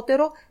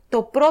περισσότερο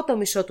το πρώτο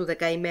μισό του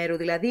δεκαημέρου,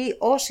 δηλαδή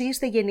όσοι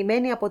είστε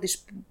γεννημένοι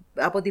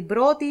από την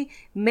 1η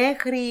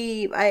μέχρι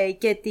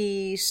και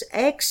τις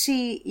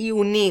 6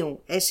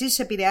 Ιουνίου, εσείς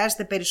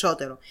επηρεάζετε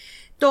περισσότερο.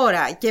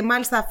 Τώρα, και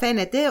μάλιστα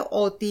φαίνεται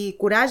ότι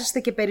κουράζεστε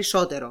και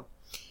περισσότερο.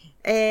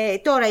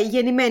 Τώρα, οι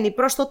γεννημένοι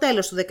προς το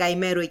τέλος του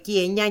δεκαημέρου,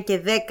 εκεί 9 και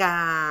 10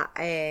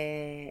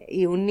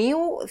 Ιουνίου,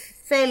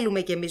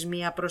 θέλουμε κι εμείς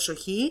μία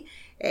προσοχή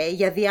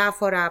για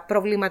διάφορα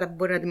προβλήματα που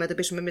μπορεί να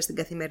αντιμετωπίσουμε μέσα στην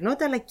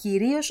καθημερινότητα, αλλά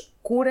κυρίως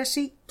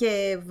κούραση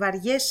και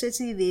βαριές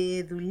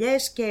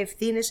δουλειές και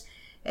ευθύνες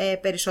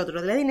περισσότερο.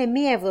 Δηλαδή είναι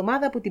μία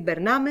εβδομάδα που την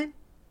περνάμε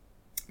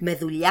με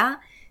δουλειά,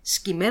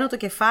 σκυμμένο το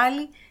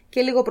κεφάλι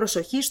και λίγο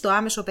προσοχή στο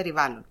άμεσο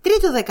περιβάλλον.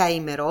 Τρίτο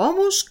δεκαήμερο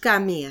όμως,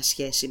 καμία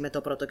σχέση με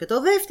το πρώτο και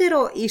το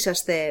δεύτερο,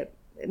 είσαστε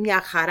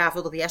μια χαρά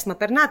αυτό το διάστημα,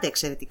 περνάτε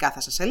εξαιρετικά θα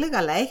σας έλεγα,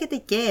 αλλά έχετε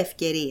και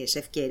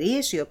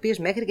ευκαιρίες οι οποίες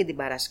μέχρι και την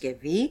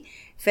Παρασκευή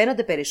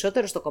φαίνονται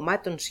περισσότερο στο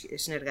κομμάτι των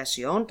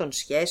συνεργασιών, των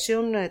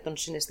σχέσεων, των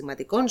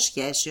συναισθηματικών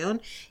σχέσεων,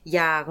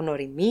 για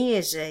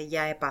γνωριμίες,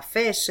 για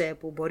επαφές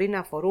που μπορεί να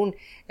αφορούν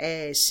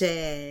σε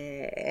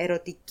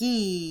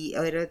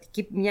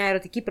μια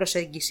ερωτική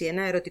προσέγγιση,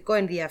 ένα ερωτικό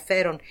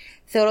ενδιαφέρον.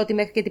 Θεωρώ ότι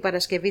μέχρι και την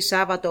Παρασκευή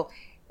Σάββατο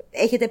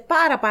έχετε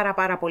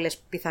πάρα πολλές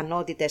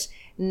πιθανότητες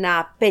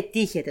να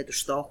πετύχετε τους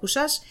στόχους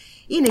σας.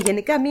 Είναι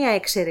γενικά μια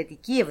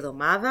εξαιρετική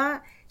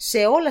εβδομάδα.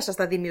 Σε όλα σας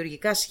τα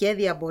δημιουργικά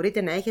σχέδια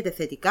μπορείτε να έχετε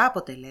θετικά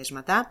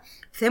αποτελέσματα.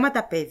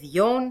 Θέματα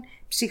παιδιών,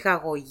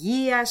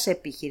 ψυχαγωγίας,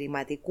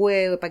 επιχειρηματικού,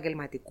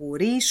 επαγγελματικού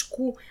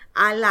ρίσκου,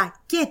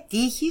 αλλά και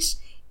τύχης,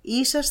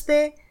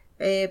 είσαστε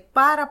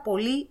πάρα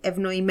πολύ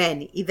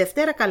ευνοημένοι. Η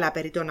Δευτέρα καλά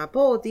περιττώ να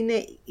πω ότι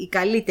είναι η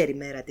καλύτερη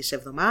μέρα της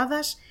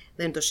εβδομάδας,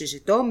 δεν το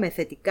συζητώ, με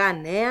θετικά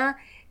νέα.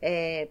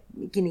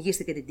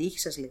 Κυνηγήστε και την τύχη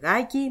σας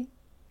λιγάκι,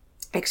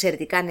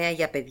 εξαιρετικά νέα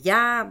για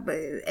παιδιά,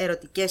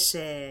 ερωτικές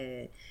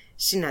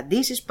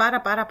συναντήσεις,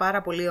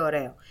 πάρα πολύ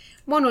ωραίο.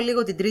 Μόνο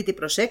λίγο την Τρίτη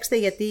προσέξτε,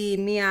 γιατί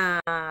μία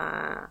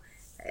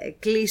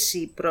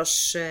κλίση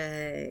προς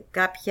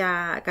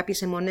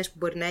κάποιες αιμονές που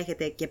μπορεί να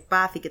έχετε και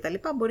πάθη και τα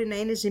λοιπά μπορεί να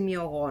είναι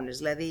ζημιογόνες,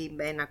 δηλαδή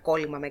ένα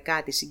κόλλημα με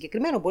κάτι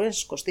συγκεκριμένο μπορεί να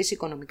σας κοστίσει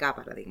οικονομικά,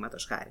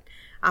 παραδείγματος χάρη.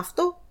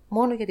 Αυτό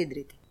μόνο για την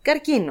Τρίτη.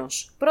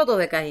 Καρκίνος, πρώτο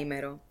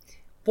δεκαήμερο.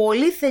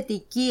 Πολύ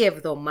θετική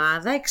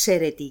εβδομάδα,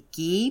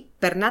 εξαιρετική,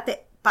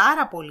 περνάτε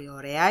πάρα πολύ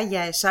ωραία.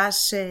 Για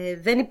εσάς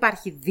δεν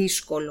υπάρχει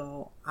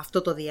δύσκολο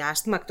αυτό το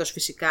διάστημα, εκτός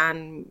φυσικά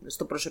αν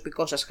στο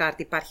προσωπικό σας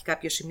χάρτη υπάρχει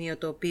κάποιο σημείο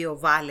το οποίο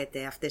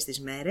βάλετε αυτές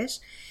τις μέρες.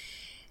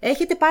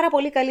 Έχετε πάρα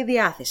πολύ καλή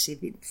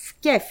διάθεση,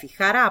 κέφι,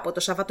 χαρά από το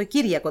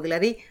Σαββατοκύριακο,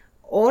 δηλαδή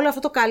όλο αυτό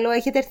το καλό,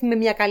 έχετε έρθει με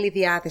μια καλή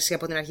διάθεση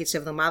από την αρχή της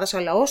εβδομάδας,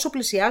 αλλά όσο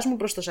πλησιάζουμε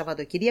προς το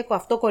Σαββατοκύριακο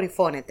αυτό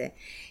κορυφώνεται.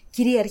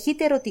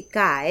 Κυριαρχείτε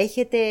ερωτικά,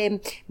 έχετε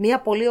μια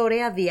πολύ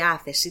ωραία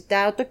διάθεση,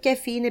 το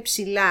κέφι είναι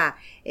ψηλά,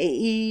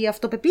 η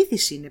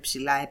αυτοπεποίθηση είναι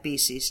ψηλά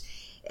επίσης,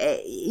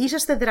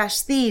 είσαστε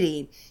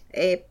δραστήριοι,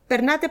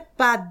 περνάτε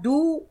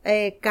παντού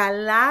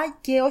καλά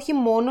και όχι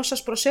μόνο,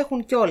 σας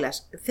προσέχουν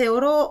κιόλας.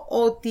 Θεωρώ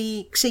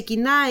ότι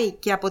ξεκινάει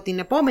και από την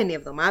επόμενη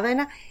εβδομάδα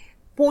ένα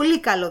πολύ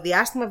καλό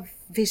διάστημα.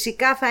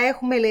 Φυσικά θα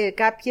έχουμε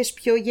κάποιες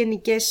πιο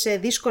γενικές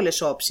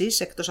δύσκολες όψεις,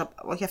 εκτός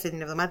όχι αυτή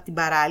την εβδομάδα, την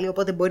παράλληλη,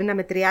 οπότε μπορεί να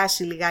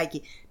μετριάσει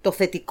λιγάκι το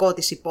θετικό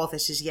της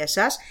υπόθεσης για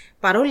εσάς.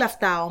 Παρόλα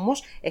αυτά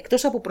όμως,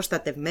 εκτός από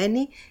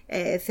προστατευμένοι,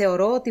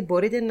 θεωρώ ότι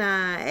μπορείτε να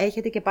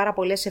έχετε και πάρα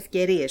πολλές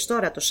ευκαιρίες.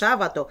 Τώρα το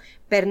Σάββατο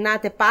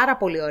περνάτε πάρα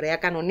πολύ ωραία,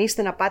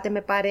 κανονίστε να πάτε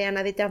με παρέα,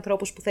 να δείτε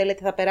ανθρώπους που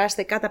θέλετε, θα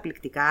περάσετε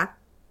καταπληκτικά.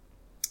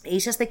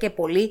 Είσαστε και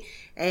πολύ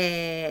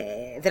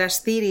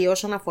δραστήριοι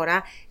όσον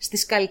αφορά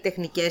στις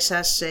καλλιτεχνικές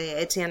σας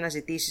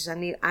αναζητήσεις.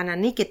 Αν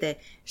ανήκετε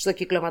στο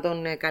κύκλωμα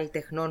των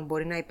καλλιτεχνών,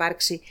 μπορεί να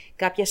υπάρξει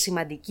κάποια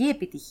σημαντική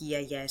επιτυχία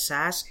για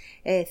εσάς.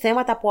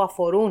 Θέματα που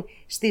αφορούν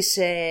στις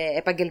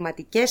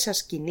επαγγελματικές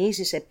σας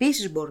κινήσεις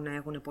επίσης μπορούν να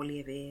έχουν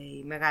πολύ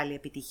μεγάλη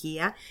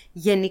επιτυχία.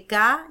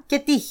 Γενικά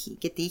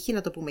και τύχη,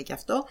 να το πούμε και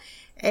αυτό.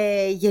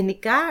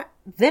 Γενικά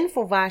δεν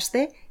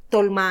φοβάστε,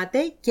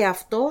 τολμάτε και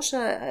αυτό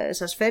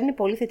σας φέρνει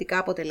πολύ θετικά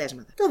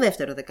αποτελέσματα. Το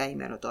δεύτερο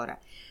δεκαήμερο τώρα,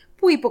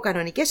 που υπό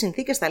κανονικές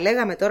συνθήκες θα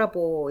λέγαμε τώρα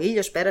που ο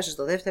ήλιος πέρασε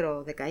στο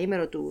δεύτερο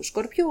δεκαήμερο του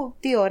Σκορπιού,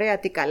 τι ωραία,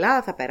 τι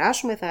καλά, θα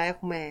περάσουμε,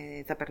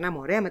 θα περνάμε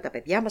ωραία με τα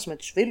παιδιά μας, με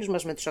τους φίλους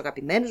μας, με τους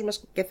αγαπημένους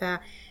μας και θα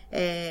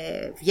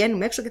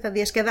βγαίνουμε έξω και θα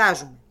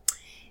διασκεδάζουμε.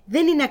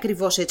 Δεν είναι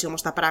ακριβώς έτσι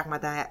όμως τα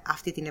πράγματα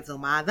αυτή την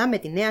εβδομάδα, με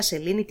τη νέα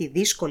Σελήνη τη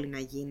δύσκολη να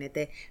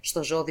γίνεται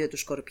στο ζώδιο του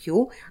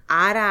Σκορπιού,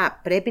 άρα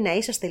πρέπει να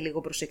είσαστε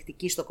λίγο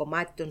προσεκτικοί στο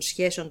κομμάτι των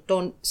σχέσεων,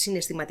 των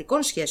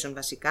συναισθηματικών σχέσεων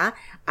βασικά,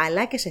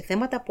 αλλά και σε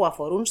θέματα που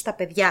αφορούν στα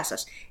παιδιά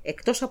σας.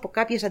 Εκτός από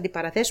κάποιες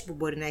αντιπαραθέσεις που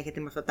μπορεί να έχετε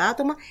με αυτά τα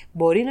άτομα,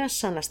 μπορεί να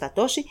σας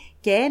αναστατώσει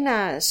και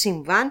ένα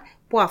συμβάν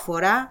που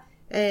αφορά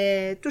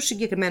τους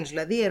συγκεκριμένους,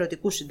 δηλαδή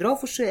ερωτικούς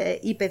συντρόφους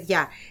ή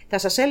παιδιά. Θα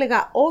σας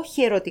έλεγα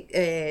όχι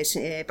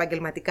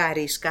επαγγελματικά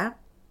ρίσκα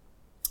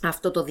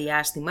αυτό το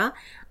διάστημα,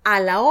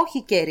 αλλά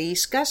όχι και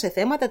ρίσκα σε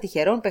θέματα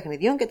τυχερών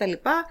παιχνιδιών κτλ.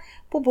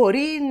 Που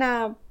μπορεί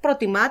να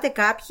προτιμάτε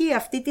κάποιοι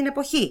αυτή την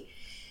εποχή.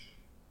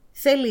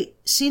 Θέλει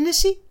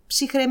σύνεση,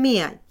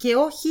 ψυχραιμία και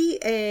όχι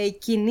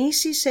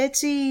κινήσεις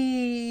έτσι,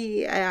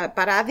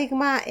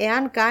 παράδειγμα,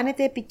 εάν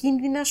κάνετε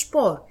επικίνδυνα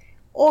σπορ.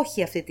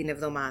 Όχι αυτή την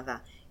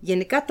εβδομάδα.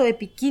 Γενικά το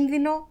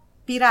επικίνδυνο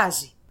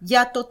πειράζει.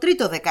 Για το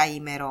τρίτο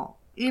δεκαήμερο,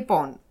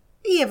 λοιπόν,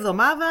 η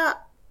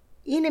εβδομάδα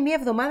είναι μια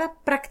εβδομάδα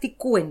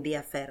πρακτικού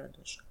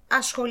ενδιαφέροντος.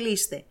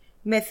 Ασχολείστε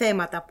με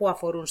θέματα που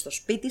αφορούν στο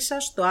σπίτι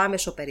σας, το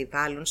άμεσο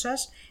περιβάλλον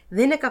σας.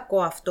 Δεν είναι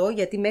κακό αυτό,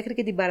 γιατί μέχρι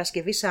και την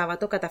Παρασκευή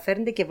Σάββατο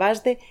καταφέρνετε και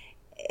βάζετε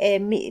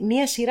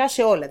μία σειρά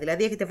σε όλα.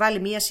 Δηλαδή έχετε βάλει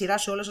μία σειρά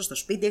σε όλα σας στο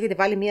σπίτι, έχετε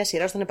βάλει μία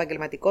σειρά στον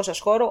επαγγελματικό σας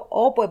χώρο,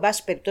 όπου εν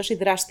πάση περιπτώσει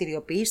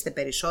δραστηριοποιείστε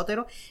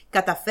περισσότερο,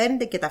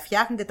 καταφέρνετε και τα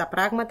φτιάχνετε τα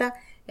πράγματα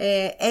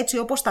έτσι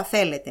όπως τα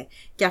θέλετε.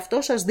 Και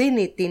αυτό σας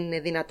δίνει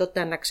την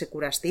δυνατότητα να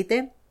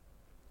ξεκουραστείτε.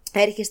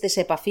 Έρχεστε σε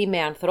επαφή με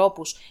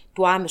ανθρώπους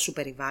του άμεσου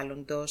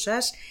περιβάλλοντος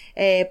σας.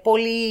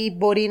 Πολλοί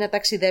μπορεί να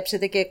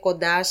ταξιδέψετε και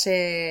κοντά σε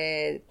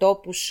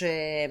τόπους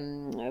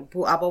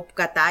από όπου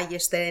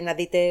κατάγεστε, να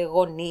δείτε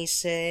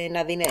γονείς,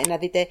 να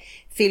δείτε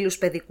φίλους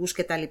παιδικούς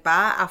κτλ.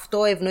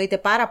 Αυτό ευνοείται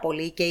πάρα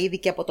πολύ και ήδη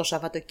και από το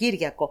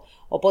Σαββατοκύριακο.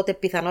 Οπότε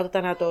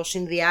πιθανότατα να το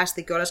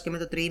συνδυάσετε κιόλας και με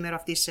το τριήμερο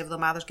αυτής της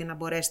εβδομάδας και να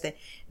μπορέσετε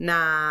να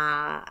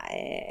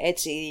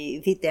έτσι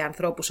δείτε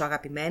ανθρώπους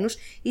αγαπημένους.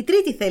 Η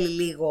τρίτη θέλει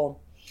λίγο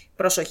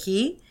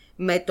προσοχή.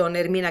 Με τον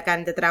Ερμή να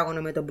κάνει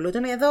τετράγωνο με τον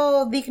Πλούτονα. Εδώ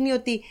δείχνει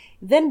ότι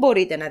δεν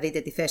μπορείτε να δείτε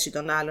τη θέση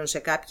των άλλων σε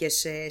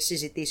κάποιες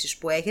συζητήσεις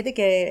που έχετε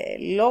και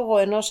λόγω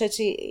ενός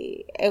έτσι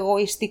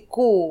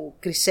εγωιστικού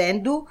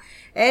κρυσέντου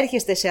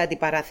έρχεστε σε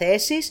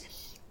αντιπαραθέσεις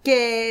και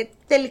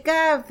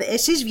τελικά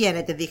εσείς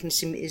βγαίνετε δείχνει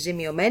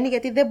ζημιωμένοι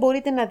γιατί δεν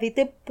μπορείτε να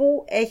δείτε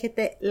πού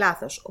έχετε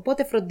λάθος.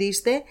 Οπότε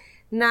φροντίστε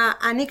να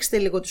ανοίξετε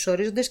λίγο τους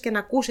ορίζοντες και να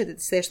ακούσετε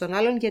τις θέσεις των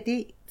άλλων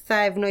γιατί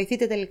θα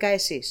ευνοηθείτε τελικά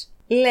εσείς.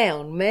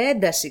 Λέων, με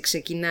ένταση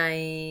ξεκινάει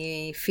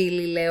οι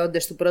φίλοι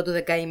Λέοντες του πρώτου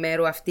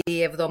δεκαημέρου αυτή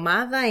η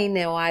εβδομάδα,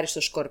 είναι ο Άρης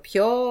στο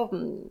Σκορπιό,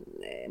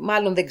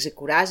 μάλλον δεν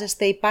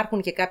ξεκουράζεστε,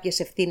 υπάρχουν και κάποιες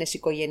ευθύνες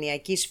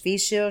οικογενειακής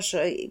φύσεως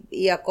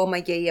ή ακόμα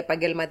και οι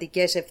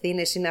επαγγελματικές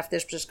ευθύνες είναι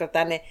αυτές που σας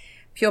κρατάνε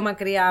πιο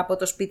μακριά από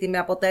το σπίτι με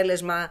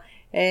αποτέλεσμα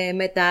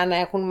μετά να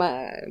έχουν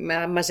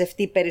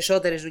μαζευτεί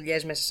περισσότερες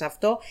δουλειές μέσα σε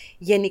αυτό.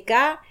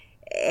 Γενικά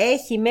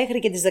έχει μέχρι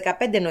και τις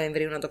 15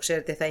 Νοεμβρίου, να το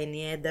ξέρετε, θα είναι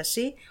η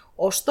ένταση,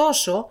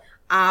 ωστόσο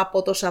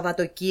από το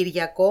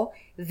Σαββατοκύριακο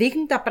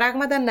δείχνει τα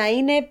πράγματα να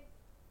είναι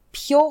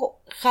πιο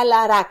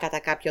χαλαρά κατά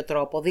κάποιο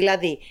τρόπο.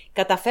 Δηλαδή,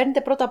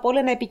 καταφέρνετε πρώτα απ'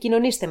 όλα να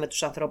επικοινωνήσετε με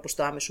τους ανθρώπους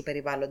του άμεσου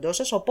περιβάλλοντός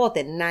σας,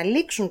 οπότε να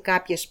λήξουν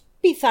κάποιες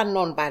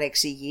πιθανόν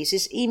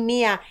παρεξηγήσεις ή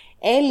μία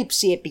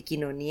έλλειψη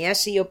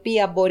επικοινωνίας η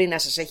οποία μπορεί να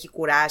σας έχει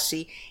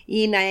κουράσει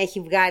ή να έχει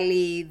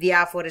βγάλει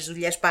διάφορες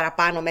δουλειές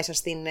παραπάνω μέσα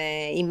στην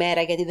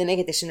ημέρα γιατί δεν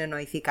έχετε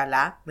συνεννοηθεί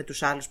καλά με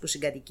τους άλλους που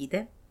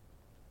συγκατοικείτε.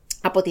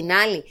 Από την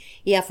άλλη,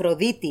 η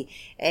Αφροδίτη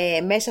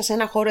μέσα σε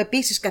ένα χώρο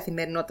επίσης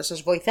καθημερινότητα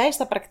σας βοηθάει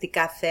στα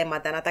πρακτικά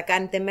θέματα να τα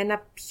κάνετε με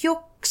ένα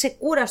πιο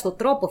ξεκούραστο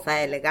τρόπο θα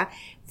έλεγα,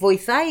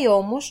 βοηθάει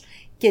όμως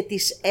και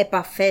τις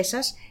επαφές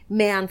σας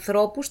με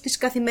ανθρώπους της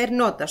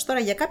καθημερινότητας. Τώρα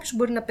για κάποιους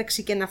μπορεί να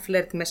παίξει και ένα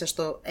φλερτ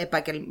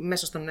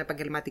μέσα στον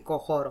επαγγελματικό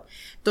χώρο.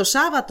 Το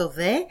Σάββατο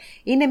δε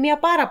είναι μια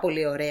πάρα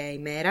πολύ ωραία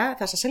ημέρα,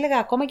 θα σας έλεγα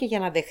ακόμα και για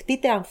να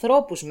δεχτείτε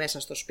ανθρώπους μέσα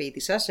στο σπίτι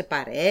σας, σε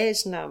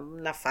παρέες,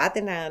 να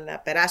φάτε, να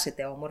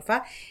περάσετε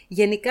όμορφα.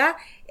 Γενικά,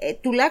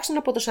 τουλάχιστον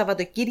από το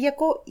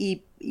Σαββατοκύριακο,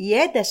 η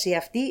ένταση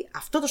αυτή,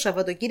 αυτό το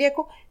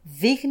Σαββατοκύριακο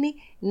δείχνει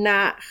να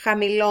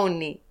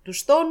χαμηλώνει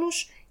τους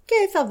τόνους.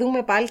 Και θα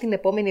δούμε πάλι την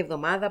επόμενη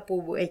εβδομάδα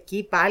που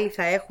εκεί πάλι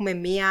θα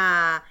έχουμε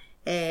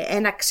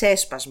ένα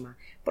ξέσπασμα.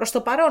 Προς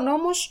το παρόν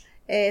όμως,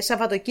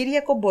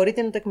 Σαββατοκύριακο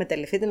μπορείτε να το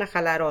εκμεταλλευτείτε, να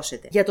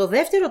χαλαρώσετε. Για το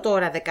δεύτερο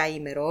τώρα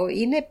δεκαήμερο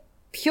είναι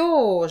πιο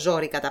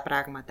ζόρικα τα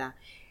πράγματα.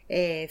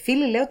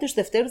 Φίλοι, λέω ότι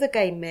στο δεύτερο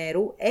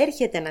δεκαήμερου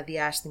έρχεται ένα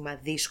διάστημα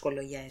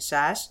δύσκολο για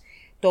εσάς,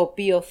 το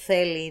οποίο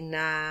θέλει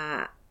να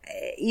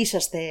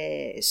είσαστε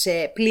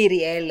σε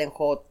πλήρη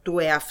έλεγχο του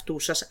εαυτού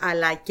σας,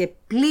 αλλά και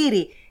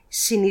πλήρη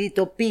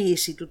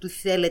συνειδητοποίηση του τι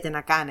θέλετε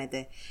να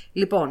κάνετε.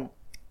 Λοιπόν,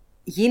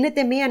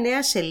 γίνεται μία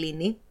νέα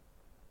σελήνη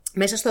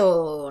μέσα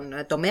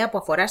στον τομέα που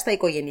αφορά στα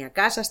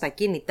οικογενειακά σας, στα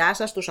κίνητά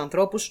σας, τους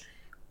ανθρώπους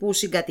που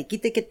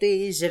συγκατοικείτε και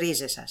τις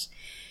ρίζες σας.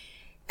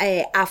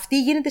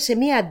 Αυτή γίνεται σε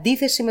μία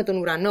αντίθεση με τον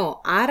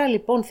ουρανό. Άρα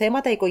λοιπόν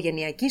θέματα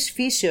οικογενειακής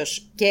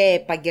φύσεως και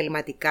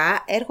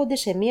επαγγελματικά έρχονται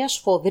σε μία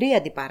σφοδρή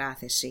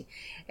αντιπαράθεση.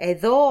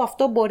 Εδώ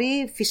αυτό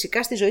μπορεί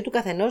φυσικά στη ζωή του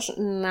καθενός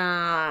να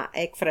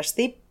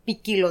εκφραστεί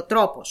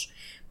ποικιλοτρόπως.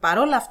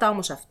 Παρόλα αυτά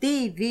όμως αυτοί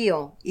οι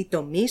δύο οι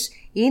τομείς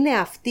είναι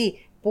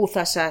αυτοί που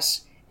θα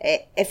σας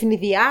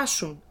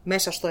ευνηδιάσουν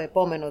μέσα στο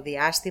επόμενο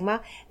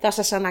διάστημα, θα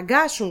σας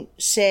αναγκάσουν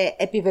σε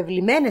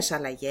επιβεβλημένες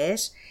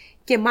αλλαγές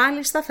και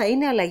μάλιστα θα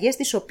είναι αλλαγές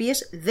τις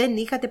οποίες δεν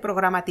είχατε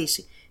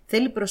προγραμματίσει.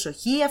 Θέλει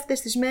προσοχή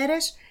αυτές τις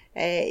μέρες,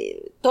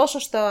 τόσο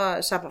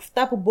σε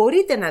αυτά που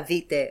μπορείτε να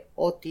δείτε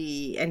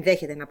ότι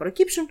ενδέχεται να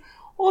προκύψουν,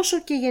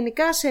 όσο και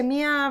γενικά σε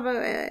μια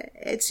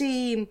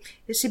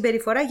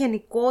συμπεριφορά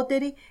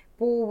γενικότερη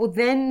που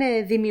δεν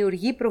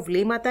δημιουργεί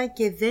προβλήματα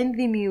και δεν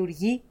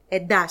δημιουργεί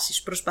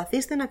εντάσεις.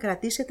 Προσπαθήστε να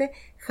κρατήσετε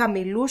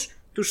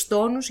χαμηλούς τους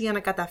τόνους για να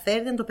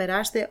καταφέρετε να το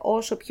περάσετε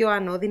όσο πιο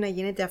ανώδυνα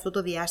γίνεται αυτό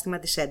το διάστημα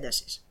της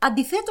έντασης.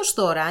 Αντιθέτως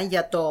τώρα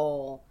για το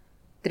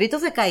τρίτο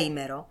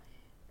δεκαήμερο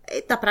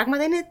τα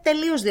πράγματα είναι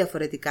τελείως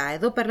διαφορετικά.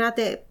 Εδώ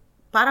περνάτε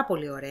πάρα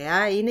πολύ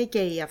ωραία, είναι και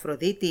η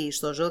Αφροδίτη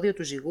στο ζώδιο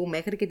του Ζυγού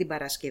μέχρι και την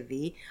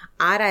Παρασκευή,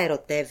 άρα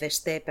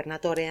ερωτεύεστε,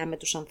 περνάτε ωραία με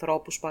τους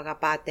ανθρώπους που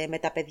αγαπάτε, με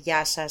τα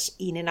παιδιά σας,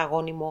 είναι ένα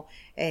γόνιμο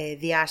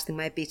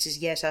διάστημα επίσης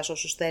για εσάς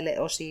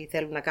όσοι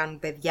θέλουν να κάνουν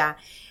παιδιά.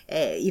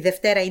 Η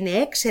Δευτέρα είναι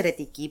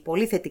εξαιρετική,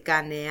 πολύ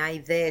θετικά νέα,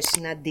 ιδέες,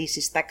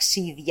 συναντήσεις,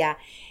 ταξίδια.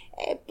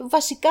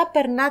 Βασικά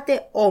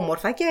περνάτε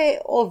όμορφα και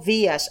ο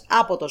Δίας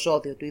από το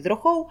ζώδιο του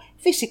Υδροχόου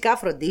φυσικά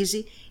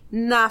φροντίζει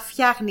να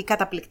φτιάχνει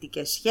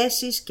καταπληκτικές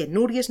σχέσεις,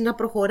 καινούριες, να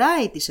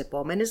προχωράει τις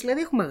επόμενες,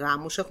 δηλαδή έχουμε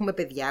γάμους, έχουμε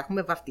παιδιά,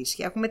 έχουμε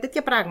βαφτίσια, έχουμε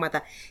τέτοια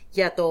πράγματα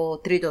για το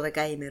τρίτο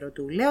δεκαήμερο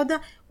του Λέοντα,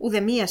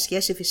 ουδεμία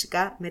σχέση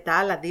φυσικά με τα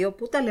άλλα δύο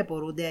που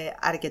ταλαιπωρούνται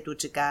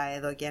αρκετούτσικα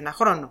εδώ και ένα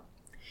χρόνο.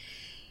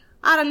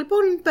 Άρα λοιπόν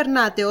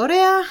περνάτε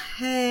ωραία,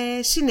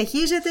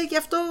 συνεχίζετε και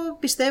αυτό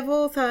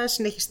πιστεύω θα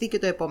συνεχιστεί και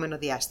το επόμενο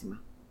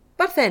διάστημα.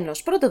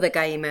 Παρθένος, πρώτο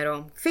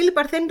δεκαήμερο. Φίλοι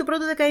Παρθένοι του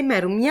πρώτου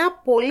δεκαήμερου,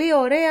 μια πολύ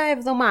ωραία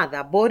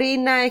εβδομάδα. Μπορεί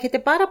να έχετε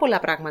πάρα πολλά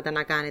πράγματα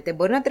να κάνετε.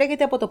 Μπορεί να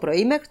τρέχετε από το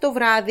πρωί μέχρι το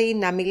βράδυ,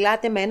 να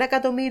μιλάτε με 1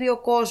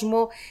 εκατομμύριο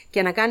κόσμο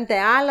και να κάνετε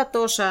άλλο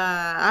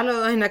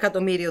 1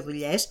 εκατομμύριο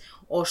δουλειές.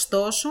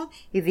 Ωστόσο,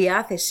 η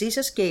διάθεσή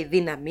σας και η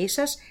δύναμή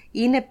σας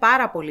είναι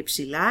πάρα πολύ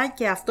ψηλά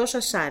και αυτό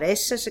σας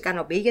αρέσει, σας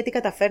ικανοποιεί γιατί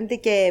καταφέρνετε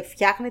και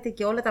φτιάχνετε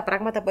και όλα τα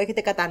πράγματα που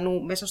έχετε κατά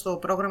νου μέσα στο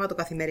πρόγραμμα το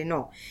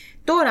καθημερινό.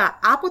 Τώρα,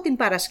 από την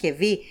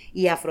Παρασκευή,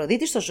 η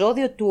Αφροδίτη στο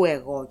ζώδιο του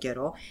εγώ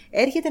καιρό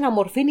έρχεται να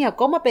μορφύνει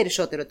ακόμα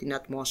περισσότερο την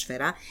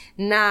ατμόσφαιρα,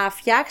 να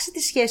φτιάξει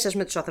τις σχέσεις σας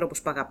με τους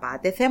ανθρώπους που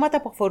αγαπάτε,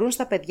 θέματα που αφορούν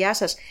στα παιδιά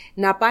σας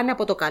να πάνε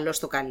από το καλό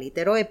στο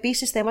καλύτερο,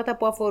 επίσης θέματα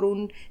που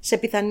αφορούν σε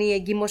πιθανή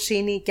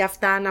εγκυμοσύνη και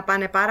αυτά να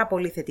πάνε πάρα πολύ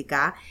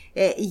θετικά.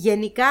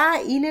 Γενικά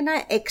είναι ένα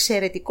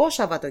εξαιρετικό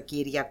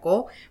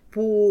Σαββατοκύριακο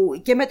που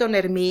και με τον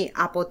Ερμή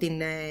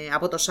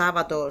από το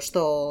Σάββατο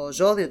στο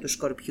ζώδιο του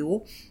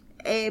Σκορπιού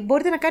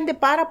μπορείτε να κάνετε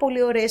πάρα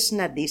πολύ ωραίες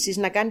συναντήσεις,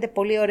 να κάνετε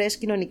πολύ ωραίες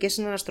κοινωνικές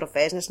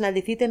συναναστροφές, να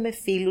συναντηθείτε με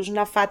φίλους,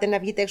 να φάτε, να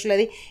βγείτε έξω.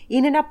 Δηλαδή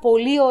είναι ένα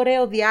πολύ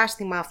ωραίο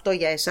διάστημα αυτό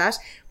για εσάς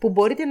που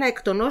μπορείτε να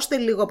εκτονώσετε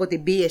λίγο από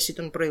την πίεση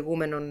των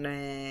προηγούμενων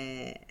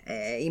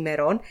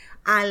ημερών,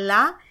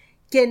 αλλά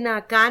και να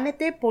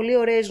κάνετε πολύ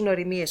ωραίες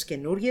γνωριμίες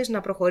καινούριες,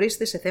 να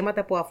προχωρήσετε σε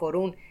θέματα που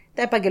αφορούν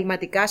τα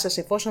επαγγελματικά σας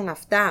εφόσον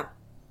αυτά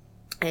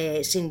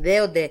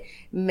συνδέονται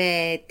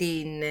με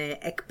την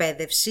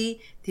εκπαίδευση,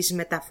 τις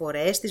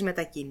μεταφορές, τις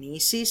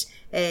μετακινήσεις,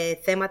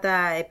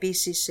 θέματα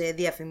επίσης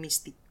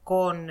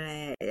διαφημιστικών,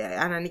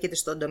 αν ανήκετε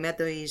στον τομέα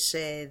της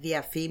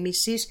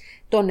διαφήμισης,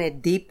 των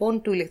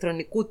εντύπων, του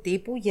ηλεκτρονικού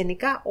τύπου.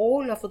 Γενικά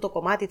όλο αυτό το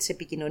κομμάτι της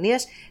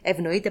επικοινωνίας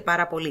ευνοείται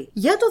πάρα πολύ.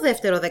 Για το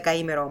δεύτερο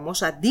δεκαήμερο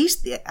όμως,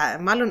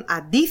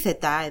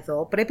 αντίθετα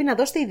εδώ, πρέπει να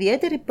δώσετε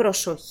ιδιαίτερη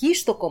προσοχή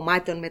στο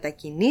κομμάτι των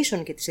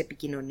μετακινήσεων και της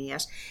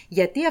επικοινωνίας,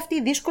 γιατί αυτή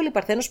η δύσκολη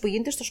παρθένος που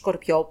γίνεται στο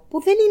Σκορπιό,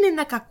 που δεν είναι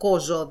ένα κακό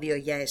ζώδιο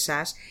για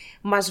εσάς,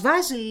 μας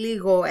βάζει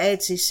λίγο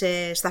έτσι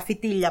στα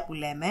φυτίλια που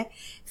λέμε.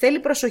 Θέλει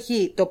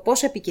προσοχή το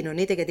πώς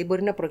επικοινωνείτε, γιατί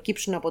μπορεί να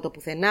προκύψουν από το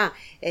πουθενά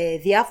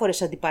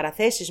διάφορες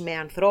αντιπαραθέσεις με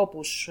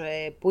ανθρώπους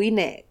που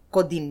είναι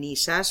κοντινοί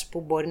σας,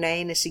 που μπορεί να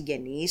είναι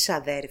συγγενείς,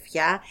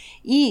 αδέρφια,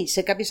 ή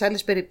σε κάποιες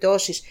άλλες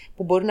περιπτώσεις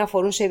που μπορεί να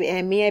αφορούν σε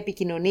μια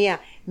επικοινωνία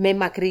με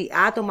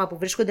άτομα που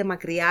βρίσκονται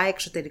μακριά,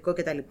 εξωτερικό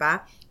κτλ.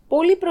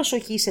 Πολύ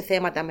προσοχή σε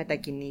θέματα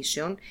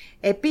μετακινήσεων.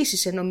 Επίσης,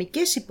 σε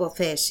νομικές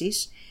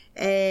υποθέσεις,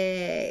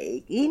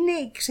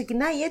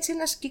 ξεκινάει έτσι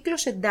ένας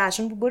κύκλος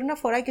εντάσεων που μπορεί να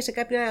αφορά και σε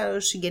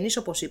κάποιους συγγενείς,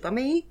 όπως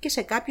είπαμε, ή και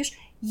σε κάποιους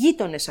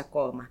γείτονες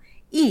ακόμα,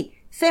 ή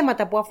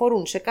θέματα που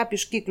αφορούν σε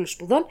κάποιους κύκλους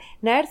σπουδών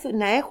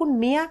να έχουν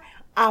μία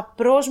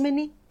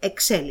απρόσμενη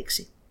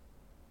εξέλιξη.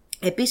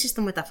 Επίσης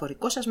το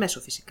μεταφορικό σας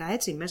μέσο, φυσικά,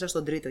 έτσι, μέσα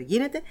στον τρίτο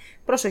γίνεται.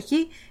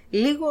 Προσοχή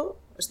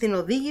λίγο στην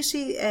οδήγηση,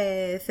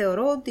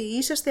 θεωρώ ότι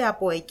είσαστε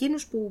από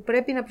εκείνους που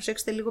πρέπει να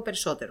προσέξετε λίγο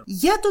περισσότερο.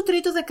 Για το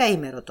τρίτο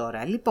δεκαήμερο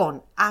τώρα,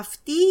 λοιπόν,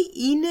 αυτή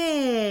είναι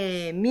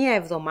μία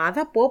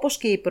εβδομάδα που, όπως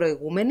και η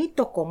προηγούμενη,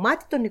 το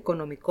κομμάτι των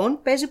οικονομικών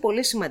παίζει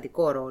πολύ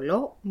σημαντικό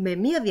ρόλο, με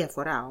μία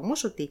διαφορά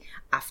όμως, ότι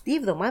αυτή η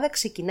εβδομάδα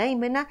ξεκινάει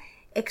με ένα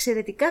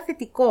εξαιρετικά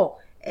θετικό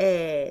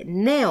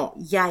νέο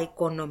για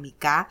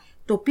οικονομικά,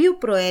 το οποίο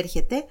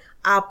προέρχεται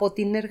από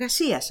την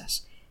εργασία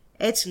σας.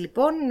 Έτσι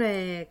λοιπόν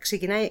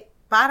ξεκινάει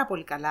πάρα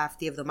πολύ καλά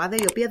αυτή η εβδομάδα,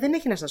 η οποία δεν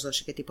έχει να σας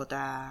δώσει και τίποτα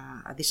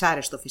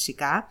δυσάρεστο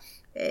φυσικά,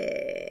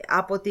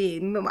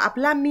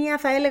 απλά μία,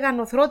 θα έλεγα,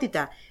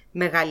 νοθρότητα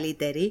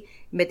μεγαλύτερη,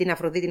 με την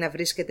Αφροδίτη να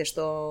βρίσκεται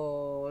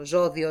στο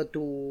ζώδιο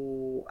του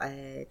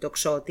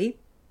τοξότη,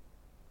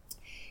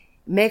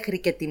 μέχρι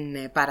και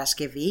την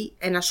Παρασκευή.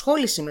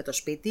 Ενασχόληση με το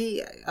σπίτι,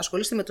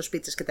 ασχολείστε με το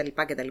σπίτι σας κτλ,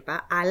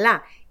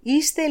 αλλά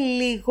είστε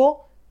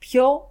λίγο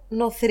πιο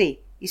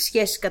νοθροί. Οι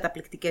σχέσεις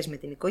καταπληκτικές με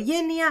την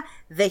οικογένεια,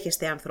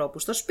 δέχεστε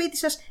ανθρώπους στο σπίτι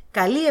σας,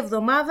 καλή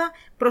εβδομάδα,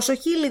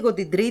 προσοχή λίγο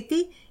την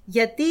Τρίτη,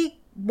 γιατί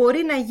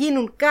μπορεί να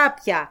γίνουν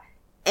κάποια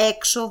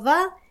έξοδα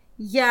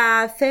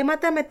για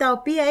θέματα με τα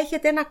οποία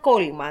έχετε ένα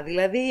κόλλημα,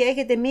 δηλαδή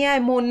έχετε μία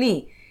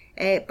αιμονή.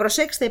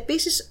 Προσέξτε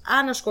επίσης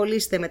αν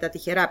ασχολείστε με τα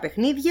τυχερά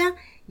παιχνίδια,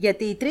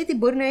 γιατί η Τρίτη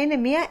μπορεί να είναι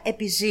μία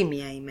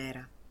επιζήμια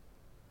ημέρα.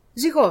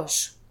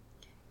 Ζυγός.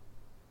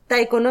 Τα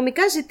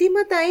οικονομικά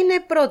ζητήματα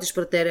είναι πρώτης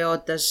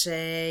προτεραιότητας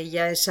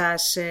για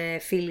εσάς,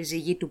 φίλοι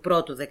ζυγοί του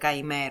πρώτου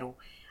δεκαημέρου.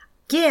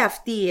 Και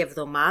αυτή η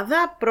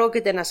εβδομάδα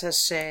πρόκειται να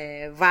σας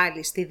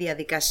βάλει στη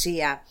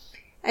διαδικασία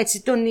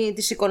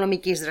της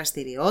οικονομικής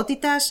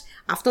δραστηριότητας.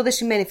 Αυτό δεν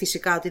σημαίνει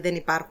φυσικά ότι δεν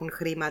υπάρχουν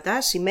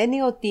χρήματα,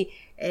 σημαίνει ότι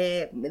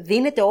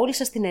δίνετε όλη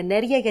σας την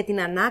ενέργεια για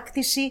την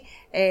ανάκτηση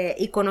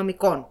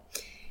οικονομικών.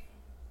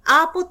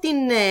 Από την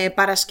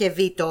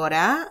Παρασκευή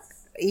τώρα,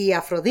 η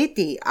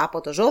Αφροδίτη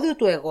από το ζώδιο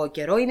του εγώ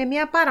καιρό είναι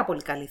μια πάρα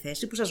πολύ καλή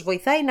θέση που σας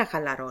βοηθάει να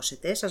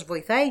χαλαρώσετε, σας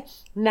βοηθάει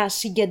να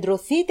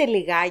συγκεντρωθείτε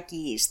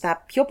λιγάκι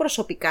στα πιο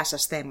προσωπικά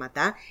σας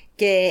θέματα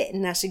και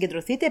να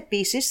συγκεντρωθείτε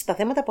επίσης στα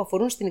θέματα που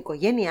αφορούν στην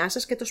οικογένειά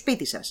σας και το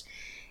σπίτι σας.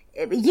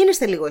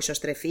 Γίνεστε λίγο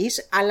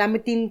ισοστρεφείς, αλλά με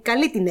την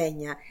καλή την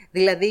έννοια.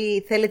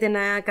 Δηλαδή θέλετε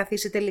να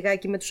καθίσετε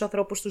λιγάκι με τους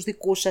ανθρώπους τους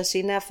δικούς σας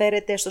ή να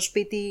φέρετε στο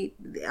σπίτι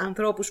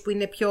ανθρώπους που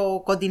είναι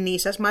πιο κοντινοί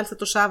σας. Μάλιστα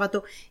το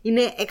Σάββατο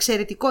είναι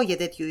εξαιρετικό για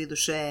τέτοιου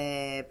είδους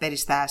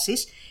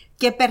περιστάσεις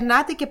και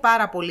περνάτε και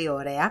πάρα πολύ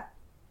ωραία.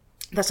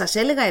 Θα σας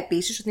έλεγα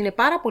επίσης ότι είναι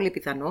πάρα πολύ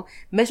πιθανό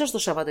μέσα στο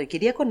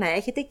Σαββατοκύριακο να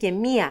έχετε και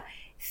μία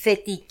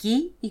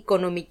θετική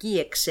οικονομική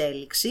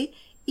εξέλιξη,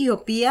 η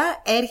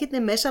οποία έρχεται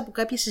μέσα από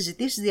κάποιες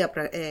συζητήσεις,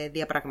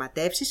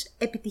 διαπραγματεύσεις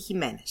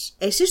επιτυχημένες.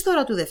 Εσείς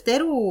τώρα του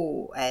δευτέρου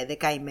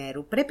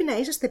δεκαημέρου πρέπει να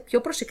είσαστε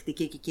πιο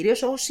προσεκτικοί και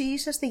κυρίως όσοι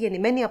είσαστε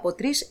γεννημένοι από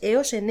 3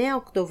 έως 9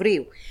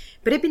 Οκτωβρίου.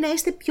 Πρέπει να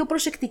είστε πιο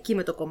προσεκτικοί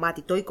με το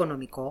κομμάτι το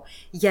οικονομικό,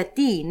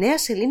 γιατί η νέα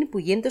σελήνη που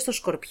γίνεται στο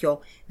Σκορπιό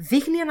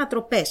δείχνει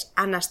ανατροπές,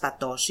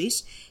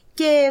 αναστατώσεις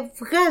και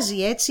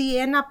βγάζει έτσι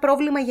ένα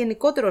πρόβλημα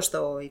γενικότερο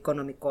στο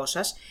οικονομικό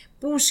σας,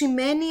 που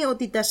σημαίνει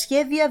ότι τα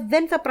σχέδια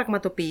δεν θα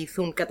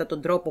πραγματοποιηθούν κατά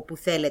τον τρόπο που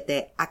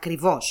θέλετε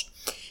ακριβώς.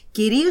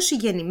 Κυρίως οι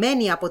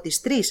γεννημένοι από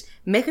τις 3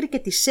 μέχρι και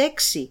τις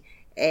 6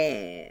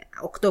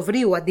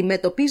 Οκτωβρίου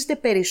αντιμετωπίζετε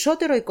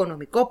περισσότερο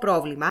οικονομικό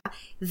πρόβλημα,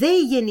 δε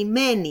οι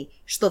γεννημένοι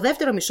στο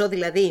δεύτερο μισό,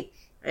 δηλαδή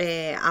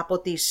από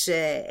τις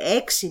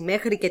 6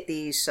 μέχρι και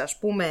τις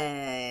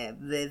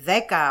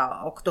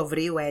 10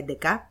 Οκτωβρίου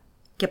 11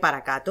 και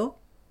παρακάτω,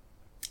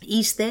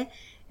 είστε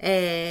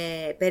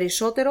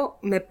περισσότερο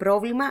με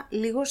πρόβλημα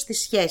λίγο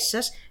στις σχέσεις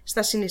σας,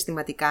 στα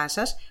συναισθηματικά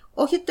σας.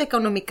 Όχι ότι το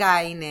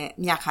οικονομικά είναι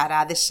μια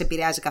χαρά, δεν σας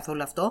επηρεάζει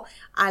καθόλου αυτό,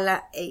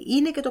 αλλά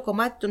είναι και το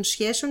κομμάτι των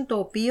σχέσεων το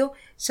οποίο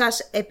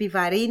σας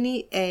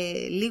επιβαρύνει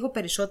λίγο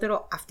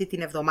περισσότερο αυτή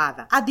την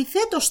εβδομάδα.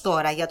 Αντιθέτως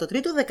τώρα, για το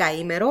τρίτο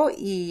δεκαήμερο,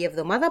 η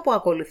εβδομάδα που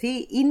ακολουθεί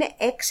είναι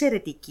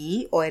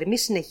εξαιρετική. Ο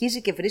Ερμής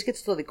συνεχίζει και βρίσκεται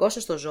στο δικό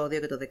σας το ζώδιο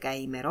για το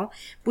δεκαήμερο,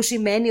 που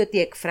σημαίνει ότι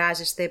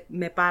εκφράζεστε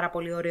με πάρα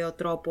πολύ ωραίο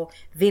τρόπο,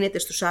 δίνετε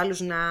στους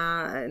άλλους να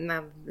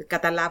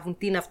καταλάβουν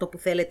τι είναι αυτό που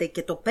θέλετε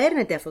και το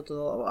παίρνετε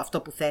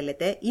αυτό που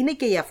θέλετε. Είναι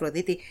και η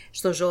Αφροδίτη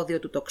στο ζώδιο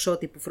του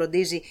τοξότη που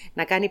φροντίζει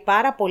να κάνει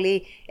πάρα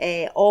πολύ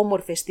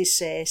όμορφες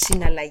τις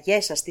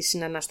συναλλαγές σας, τις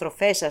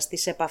συναναστροφές σας,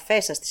 τις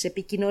επαφές σας, τις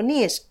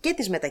επικοινωνίες και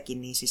τις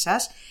μετακινήσεις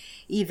σας.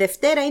 Η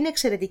Δευτέρα είναι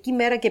εξαιρετική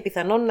μέρα και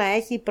πιθανόν να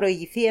έχει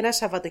προηγηθεί ένα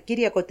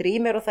Σαββατοκύριακο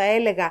τριήμερο, θα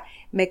έλεγα,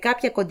 με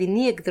κάποια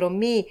κοντινή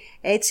εκδρομή,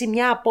 έτσι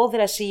μια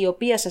απόδραση η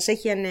οποία σας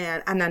έχει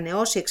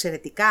ανανεώσει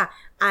εξαιρετικά,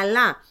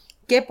 αλλά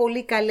και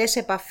πολύ καλές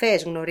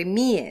επαφές,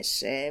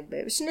 γνωριμίες,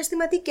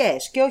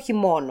 συναισθηματικές και όχι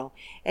μόνο.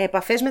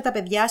 Επαφές με τα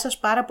παιδιά σας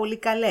πάρα πολύ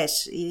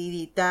καλές.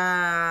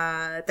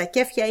 Τα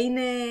κέφια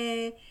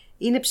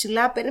είναι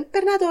ψηλά,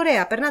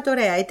 περνάτε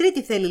ωραία. Η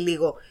Τρίτη θέλει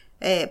λίγο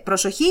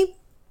προσοχή,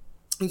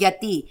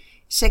 γιατί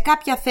σε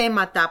κάποια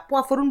θέματα που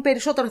αφορούν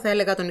περισσότερο, θα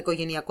έλεγα, τον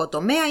οικογενειακό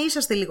τομέα,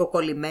 είσαστε λίγο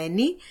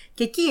κολλημένοι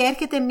και εκεί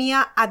έρχεται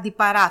μία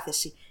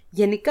αντιπαράθεση.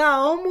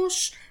 Γενικά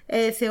όμως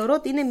θεωρώ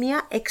ότι είναι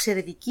μία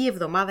εξαιρετική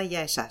εβδομάδα για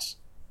εσάς.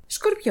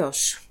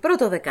 Σκορπιός,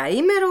 πρώτο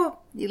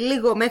δεκαήμερο,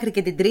 λίγο μέχρι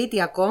και την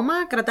Τρίτη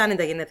ακόμα, κρατάνε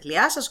τα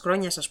γενέθλιά σας,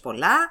 χρόνια σας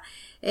πολλά.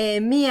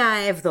 Μία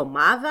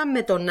εβδομάδα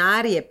με τον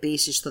Άρη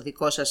επίσης στο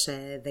δικό σας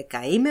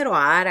δεκαήμερο,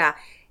 άρα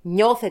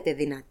νιώθετε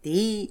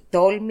δυνατοί,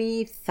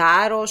 τόλμη,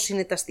 θάρρος,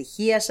 είναι τα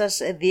στοιχεία σας,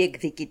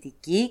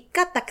 διεκδικητική,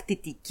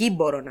 κατακτητική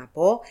μπορώ να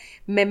πω,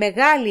 με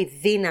μεγάλη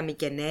δύναμη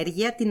και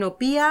ενέργεια, την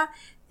οποία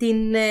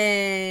την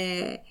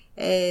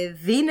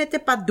δίνετε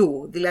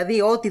παντού.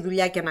 Δηλαδή ό,τι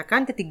δουλειά και να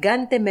κάνετε την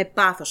κάνετε με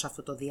πάθος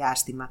αυτό το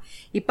διάστημα.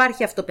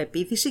 Υπάρχει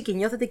αυτοπεποίθηση και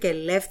νιώθετε και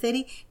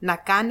ελεύθεροι να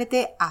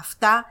κάνετε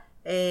αυτά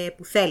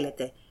που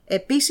θέλετε.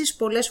 Επίσης,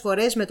 πολλές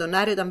φορές με τον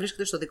Άρη, όταν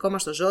βρίσκεται στο δικό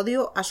μας το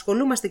ζώδιο,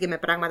 ασχολούμαστε και με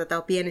πράγματα τα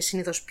οποία είναι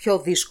συνήθως πιο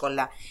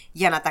δύσκολα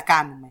για να τα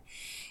κάνουμε.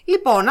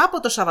 Λοιπόν, από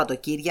το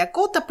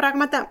Σαββατοκύριακο τα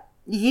πράγματα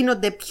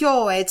γίνονται πιο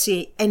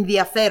έτσι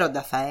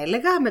ενδιαφέροντα, θα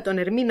έλεγα, με τον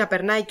Ερμή να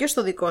περνάει και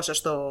στο δικό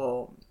σας το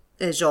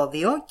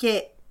ζώδιο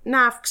και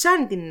να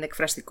αυξάνει την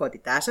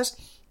εκφραστικότητά σας,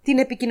 την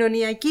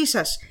επικοινωνιακή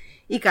σας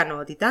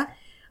ικανότητα,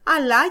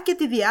 αλλά και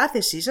τη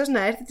διάθεσή σας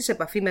να έρθετε σε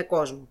επαφή με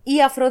κόσμο.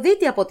 Η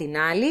Αφροδίτη από την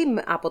άλλη,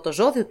 από το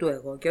ζώδιο του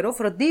εγώ καιρό,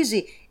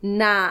 φροντίζει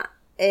να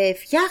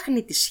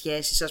φτιάχνει τις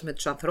σχέσεις σας με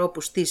τους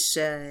ανθρώπους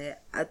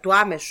του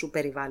άμεσου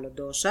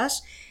περιβάλλοντος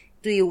σας,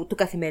 του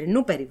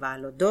καθημερινού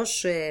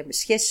περιβάλλοντος,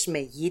 σχέσεις με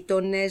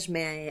γείτονες,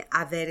 με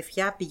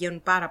αδέρφια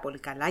πηγαίνουν πάρα πολύ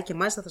καλά και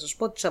μάλιστα θα σας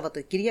πω ότι το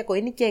Σαββατοκύριακο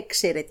είναι και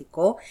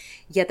εξαιρετικό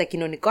για τα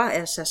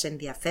κοινωνικά σας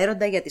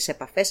ενδιαφέροντα, για τις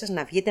επαφές σας,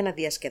 να βγείτε, να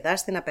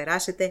διασκεδάσετε, να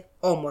περάσετε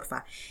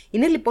όμορφα.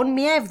 Είναι λοιπόν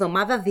μια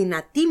εβδομάδα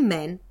δυνατή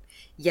μεν,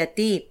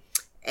 γιατί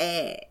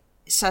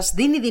σας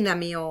δίνει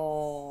δύναμη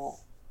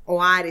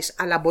ο Άρης,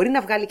 αλλά μπορεί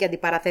να βγάλει και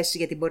αντιπαραθέσεις,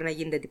 γιατί μπορεί να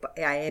γίνετε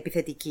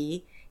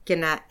επιθετικοί και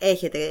να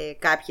έχετε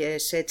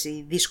κάποιες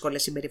έτσι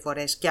δύσκολες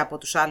συμπεριφορές και από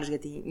τους άλλους,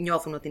 γιατί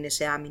νιώθουν ότι είναι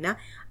σε άμυνα.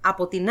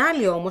 Από την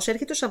άλλη όμως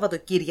έρχεται το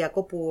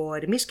Σαββατοκύριακο που ο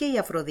Ερμής και η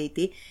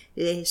Αφροδίτη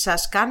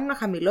σας κάνουν να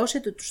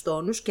χαμηλώσετε τους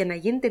τόνους και να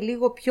γίνετε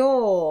λίγο πιο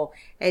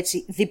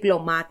έτσι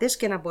διπλωμάτες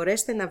και να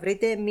μπορέσετε να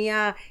βρείτε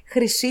μια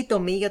χρυσή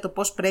τομή για το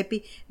πώς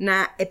πρέπει να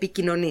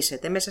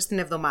επικοινωνήσετε μέσα στην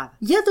εβδομάδα.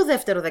 Για το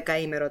δεύτερο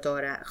δεκαήμερο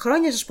τώρα,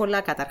 χρόνια σας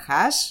πολλά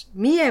καταρχάς,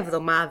 μία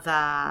εβδομάδα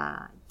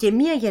και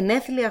μία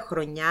γενέθλια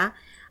χρονιά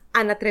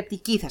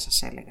ανατρεπτική θα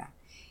σας έλεγα.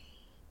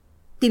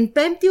 Την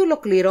Πέμπτη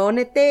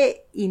ολοκληρώνεται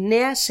η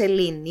νέα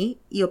Σελήνη,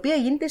 η οποία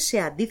γίνεται σε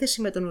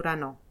αντίθεση με τον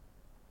ουρανό.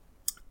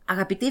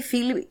 Αγαπητοί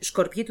φίλοι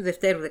Σκορπιοί του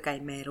δευτέρου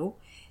δεκαημέρου,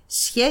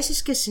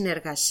 σχέσεις και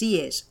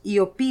συνεργασίες οι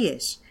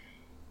οποίες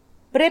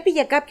πρέπει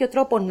για κάποιο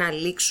τρόπο να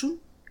λήξουν,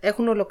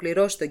 έχουν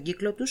ολοκληρώσει τον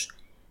κύκλο τους,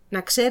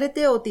 να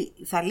ξέρετε ότι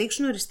θα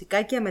λήξουν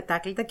οριστικά και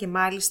αμετάκλητα και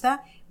μάλιστα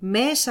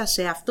μέσα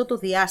σε αυτό το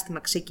διάστημα,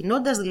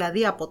 ξεκινώντας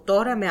δηλαδή από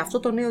τώρα με αυτό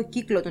το νέο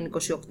κύκλο των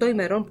 28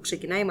 ημερών που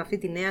ξεκινάει με αυτή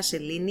τη νέα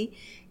Σελήνη,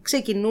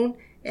 ξεκινούν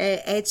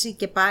έτσι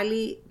και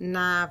πάλι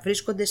να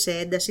βρίσκονται σε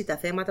ένταση τα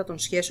θέματα των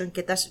σχέσεων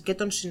και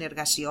των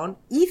συνεργασιών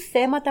ή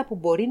θέματα που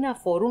μπορεί να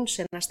αφορούν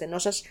σε ένα στενό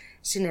σας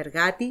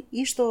συνεργάτη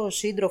ή στο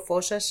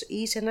σύντροφό σας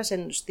ή σε ένα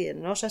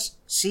στενό σας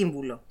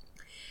σύμβουλο.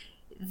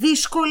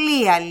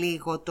 Δυσκολία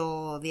λίγο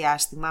το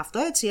διάστημα αυτό,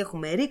 έτσι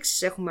έχουμε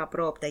ρήξεις, έχουμε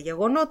απρόοπτα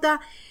γεγονότα.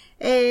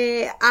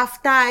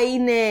 Αυτά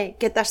είναι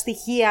και τα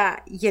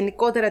στοιχεία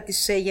γενικότερα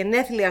της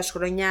γενέθλιας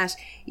χρονιάς,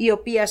 η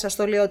οποία σας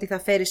το λέω ότι θα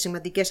φέρει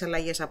σημαντικές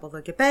αλλαγές από εδώ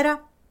και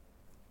πέρα.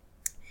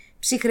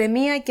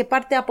 Ψυχραιμία και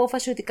πάρτε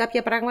απόφαση ότι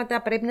κάποια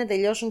πράγματα πρέπει να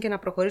τελειώσουν και να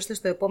προχωρήσετε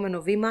στο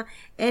επόμενο βήμα.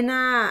 Ένα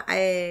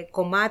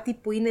κομμάτι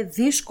που είναι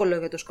δύσκολο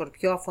για το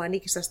Σκορπιό, αφού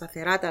ανήκει στα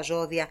σταθερά τα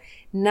ζώδια,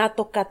 να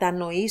το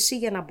κατανοήσει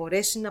για να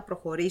μπορέσει να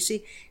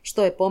προχωρήσει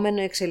στο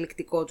επόμενο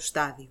εξελικτικό του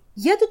στάδιο.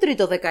 Για το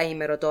τρίτο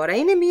δεκαήμερο τώρα,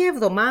 είναι μια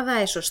εβδομάδα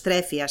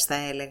εσωστρέφειας θα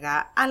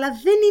έλεγα, αλλά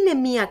δεν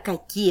είναι μια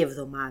κακή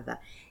εβδομάδα.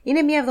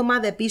 Είναι μια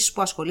εβδομάδα επίσης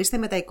που ασχολείστε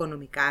με τα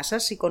οικονομικά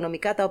σας,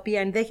 οικονομικά τα οποία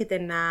ενδέχεται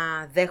να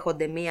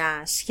δέχονται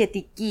μια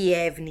σχετική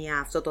εύνοια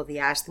αυτό το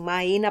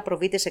διάστημα ή να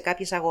προβείτε σε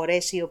κάποιες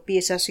αγορές οι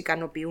οποίες σας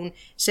ικανοποιούν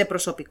σε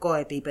προσωπικό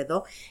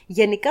επίπεδο.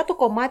 Γενικά το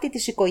κομμάτι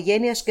της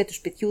οικογένειας και του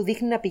σπιτιού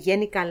δείχνει να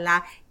πηγαίνει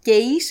καλά και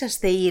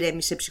είσαστε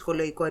ήρεμοι σε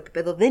ψυχολογικό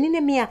επίπεδο. Δεν είναι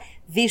μια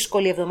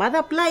δύσκολη εβδομάδα,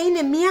 απλά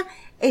είναι μια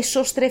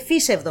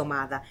εσωστρεφής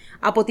εβδομάδα.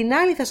 Από την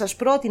άλλη θα σας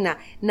πρότεινα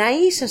να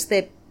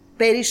είσαστε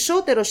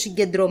περισσότερο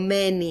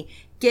συγκεντρωμένοι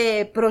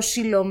και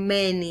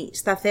προσιλωμένοι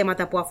στα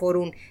θέματα που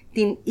αφορούν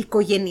την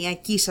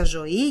οικογενειακή σας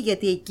ζωή,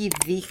 γιατί εκεί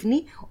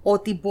δείχνει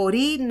ότι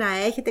μπορεί να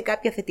έχετε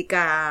κάποια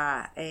θετικά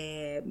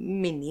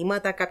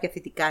μηνύματα, κάποια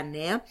θετικά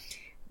νέα.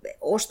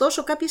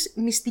 Ωστόσο κάποιες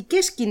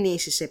μυστικές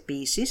κινήσεις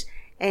επίσης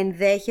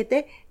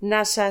ενδέχεται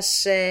να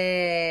σας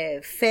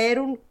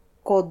φέρουν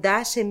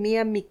κοντά σε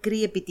μία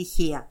μικρή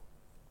επιτυχία.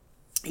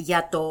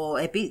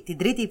 Την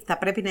Τρίτη θα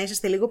πρέπει να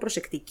είσαστε λίγο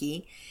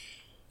προσεκτικοί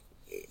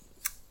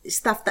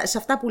σε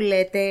αυτά που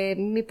λέτε,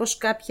 μήπως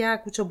κάποια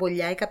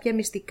κουτσομπολιά ή κάποια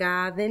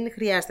μυστικά δεν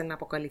χρειάζεται να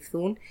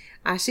αποκαλυφθούν.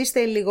 Ας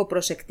είστε λίγο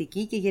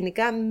προσεκτικοί και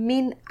γενικά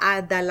μην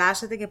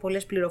ανταλλάσσετε και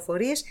πολλές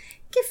πληροφορίες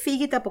και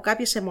φύγετε από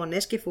κάποιες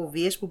αιμονές και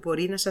φοβίες που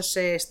μπορεί να σας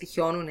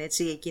στοιχιώνουν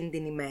έτσι εκείνη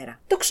την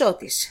ημέρα.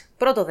 Τοξότης,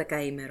 πρώτο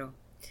δεκαήμερο.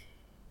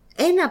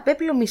 Ένα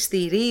πέπλο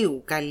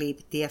μυστηρίου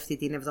καλύπτει αυτή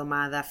την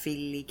εβδομάδα,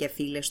 φίλοι και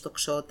φίλες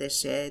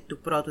τοξότες του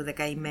πρώτου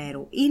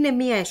δεκαημέρου. Είναι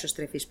μία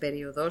εσωστρεφής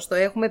περίοδος, το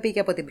έχουμε πει και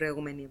από την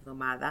προηγούμενη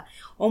εβδομάδα,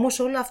 όμως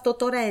όλο αυτό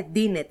τώρα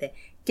εντείνεται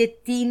και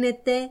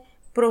τίνεται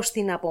προς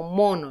την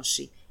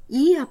απομόνωση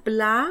ή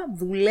απλά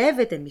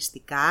δουλεύετε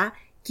μυστικά,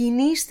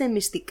 κινείστε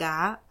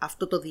μυστικά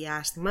αυτό το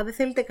διάστημα, δεν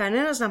θέλετε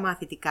κανένας να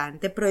μάθει τι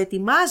κάνετε,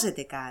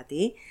 προετοιμάζετε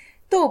κάτι,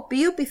 το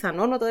οποίο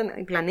πιθανόν όταν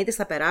οι πλανήτες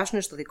θα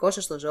περάσουν στο δικό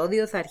σας το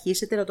ζώδιο θα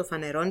αρχίσετε να το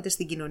φανερώνετε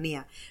στην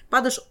κοινωνία.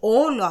 Πάντως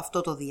όλο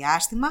αυτό το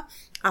διάστημα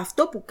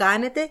αυτό που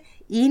κάνετε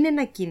είναι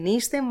να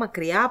κινείστε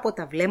μακριά από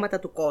τα βλέμματα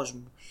του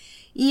κόσμου.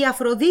 Η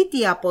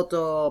Αφροδίτη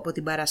από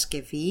την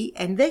Παρασκευή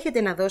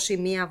ενδέχεται να δώσει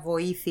μία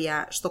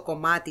βοήθεια στο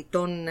κομμάτι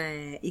των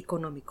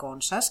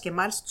οικονομικών σας και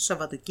μάλιστα το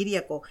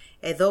Σαββατοκύριακο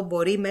εδώ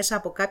μπορεί μέσα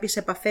από κάποιες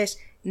επαφές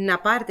να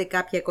πάρετε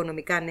κάποια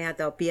οικονομικά νέα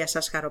τα οποία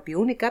σας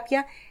χαροποιούν ή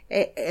κάποια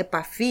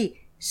επαφή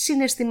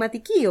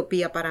συναισθηματική η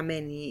οποία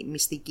παραμένει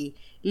μυστική.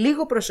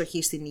 Λίγο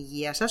προσοχή στην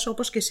υγεία σας,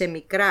 όπως και σε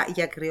μικρά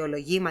για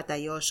κρυολογήματα,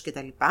 ιώσεις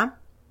κτλ.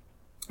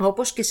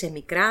 Όπως και σε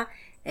μικρά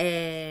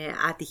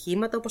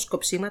ατυχήματα όπως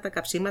κοψίματα,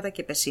 καψίματα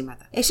και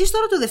πεσίματα. Εσείς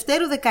τώρα του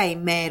δευτέρου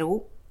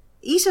δεκαημέρου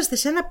είσαστε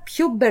σε ένα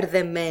πιο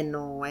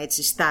μπερδεμένο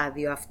έτσι,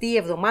 στάδιο. Αυτή η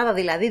εβδομάδα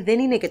δηλαδή δεν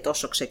είναι και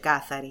τόσο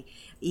ξεκάθαρη.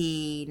 Η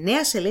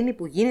νέα σελήνη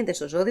που γίνεται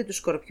στο ζώδιο του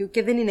Σκορπιού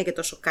και δεν είναι και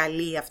τόσο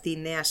καλή αυτή η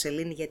νέα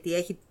σελήνη γιατί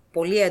έχει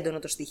πολύ έντονο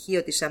το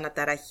στοιχείο της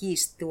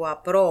αναταραχής, του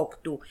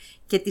απρόοπτου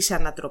και της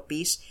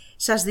ανατροπής,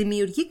 σας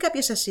δημιουργεί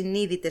κάποιες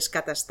ασυνείδητες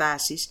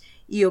καταστάσεις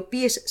οι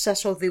οποίες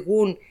σας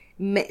οδηγούν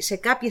σε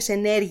κάποιες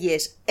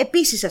ενέργειες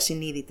επίσης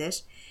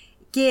ασυνείδητες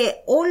και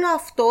όλο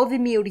αυτό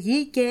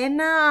δημιουργεί και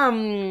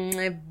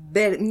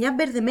μια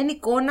μπερδεμένη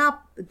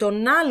εικόνα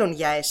των άλλων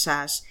για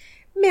εσάς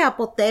με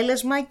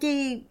αποτέλεσμα και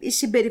οι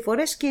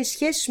συμπεριφορές και οι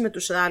σχέσεις με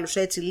τους άλλους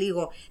έτσι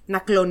λίγο να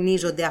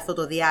κλονίζονται αυτό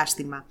το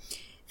διάστημα.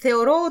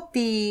 Θεωρώ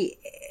ότι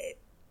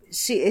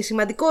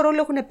σημαντικό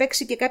ρόλο έχουν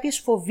παίξει και κάποιες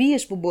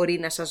φοβίες που μπορεί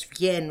να σας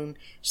βγαίνουν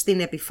στην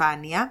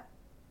επιφάνεια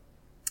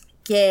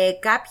και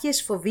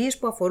κάποιες φοβίες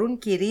που αφορούν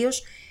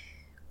κυρίως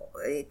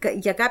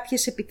για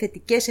κάποιες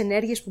επιθετικές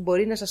ενέργειες που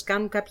μπορεί να σας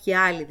κάνουν κάποιοι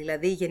άλλοι.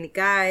 Δηλαδή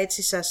γενικά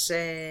έτσι σας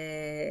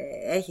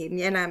έχει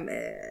ένα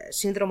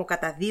σύνδρομο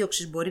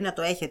καταδίωξης μπορεί να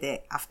το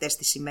έχετε αυτές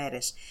τις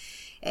ημέρες.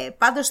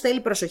 Πάντως θέλει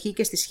προσοχή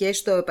και στη σχέση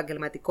στο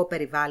επαγγελματικό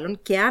περιβάλλον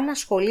και αν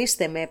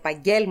ασχολείστε με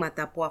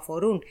επαγγέλματα που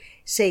αφορούν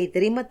σε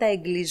ιδρύματα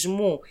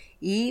εγκλισμού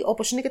ή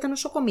όπως είναι και τα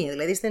νοσοκομεία,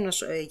 δηλαδή είστε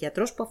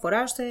γιατρός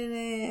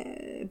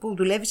που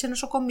δουλεύει σε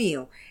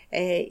νοσοκομείο,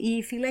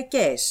 οι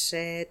φυλακές,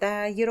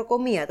 τα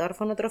γυροκομεία, τα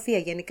ορφανοτροφεία,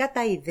 γενικά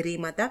τα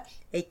ιδρύματα,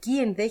 εκεί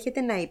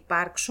ενδέχεται να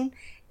υπάρξουν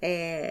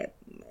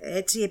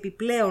έτσι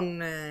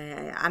επιπλέον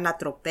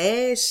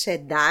ανατροπές,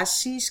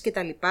 εντάσεις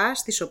κτλ.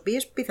 Στις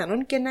οποίες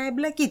πιθανόν και να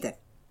εμπλακείτε.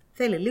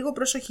 Θέλει λίγο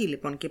προσοχή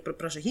λοιπόν και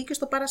προσοχή και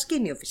στο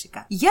παρασκήνιο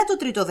φυσικά. Για το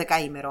τρίτο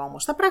δεκαήμερο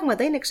όμως τα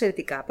πράγματα είναι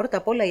εξαιρετικά. Πρώτα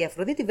απ' όλα η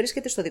Αφροδίτη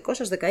βρίσκεται στο δικό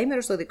σας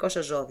δεκαήμερο, στο δικό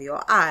σας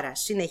ζώδιο. Άρα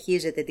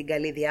συνεχίζετε την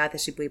καλή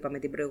διάθεση που είπαμε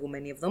την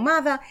προηγούμενη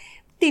εβδομάδα,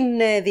 την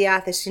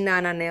διάθεση να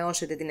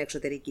ανανεώσετε την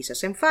εξωτερική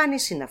σας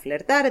εμφάνιση, να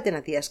φλερτάρετε, να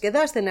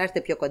διασκεδάσετε, να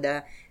έρθετε πιο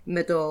κοντά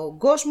με τον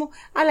κόσμο,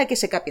 αλλά και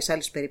σε κάποιες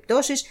άλλες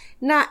περιπτώσεις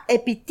να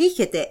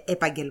επιτύχετε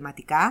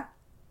επαγγελματικά,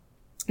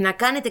 να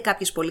κάνετε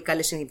κάποιες πολύ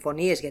καλές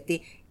συμφωνίες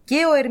γιατί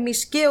και ο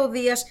Ερμής και ο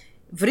Δίας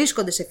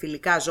βρίσκονται σε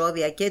φιλικά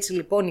ζώδια και έτσι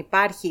λοιπόν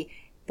υπάρχει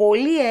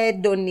πολύ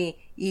έντονη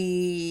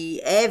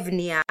η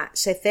εύνοια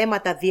σε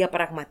θέματα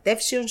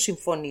διαπραγματεύσεων,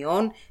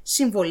 συμφωνιών,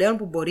 συμβολέων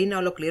που μπορεί να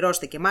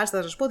ολοκληρώσετε. Και μάλιστα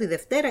θα σας πω ότι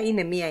Δευτέρα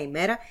είναι μια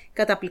ημέρα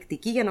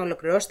καταπληκτική για να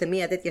ολοκληρώσετε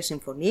μια τέτοια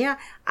συμφωνία,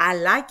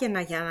 αλλά και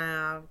για να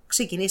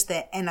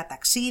ξεκινήσετε ένα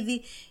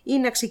ταξίδι ή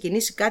να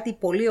ξεκινήσει κάτι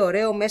πολύ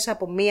ωραίο μέσα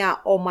από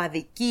μια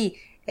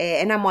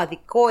ένα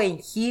ομαδικό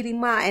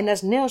εγχείρημα,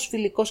 ένας νέος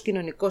φιλικός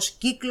κοινωνικός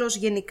κύκλος.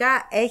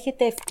 Γενικά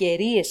έχετε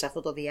ευκαιρίες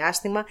αυτό το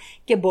διάστημα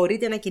και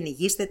μπορείτε να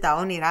κυνηγήσετε τα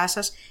όνειρά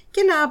σας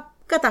και να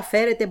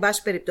καταφέρετε, εν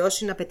πάση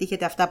περιπτώσει, να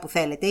πετύχετε αυτά που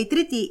θέλετε. Η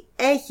Τρίτη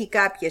έχει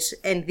κάποιες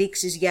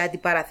ενδείξεις για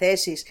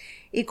αντιπαραθέσεις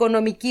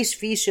οικονομικής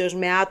φύσεως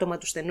με άτομα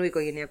του στενού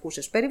οικογενειακού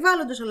σας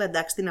περιβάλλοντος, αλλά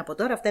εντάξει, τι να πω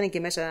τώρα, αυτά είναι και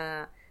μέσα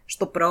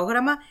στο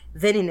πρόγραμμα.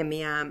 Δεν είναι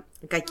μια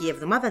κακή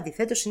εβδομάδα,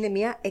 αντιθέτως είναι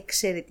μια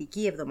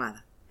εξαιρετική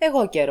εβδομάδα.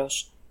 Εγώ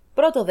καιρός.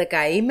 Πρώτο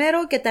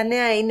δεκαήμερο, και τα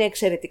νέα είναι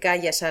εξαιρετικά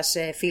για σας,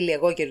 φίλοι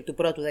εγώκεροι του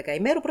πρώτου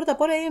δεκαήμερου. Πρώτα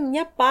απ' όλα είναι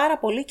μια πάρα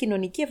πολύ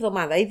κοινωνική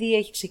εβδομάδα. Ήδη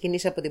έχει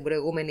ξεκινήσει από την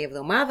προηγούμενη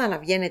εβδομάδα να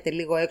βγαίνετε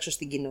λίγο έξω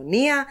στην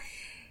κοινωνία.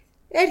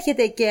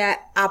 Έρχεται και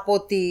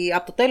από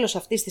το τέλος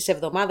αυτής της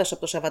εβδομάδας,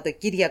 από το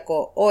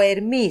Σαββατοκύριακο, ο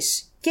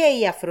Ερμής και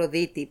η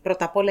Αφροδίτη.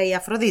 Πρώτα απ' όλα η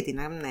Αφροδίτη,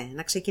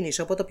 να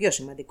ξεκινήσω από το πιο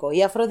σημαντικό.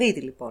 Η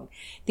Αφροδίτη λοιπόν,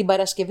 την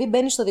Παρασκευή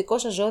μπαίνει στο δικό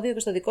σας ζώδιο και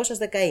στο δικό σας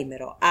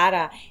δεκαήμερο.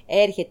 Άρα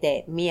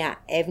έρχεται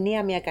μια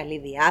εύνοια, μια καλή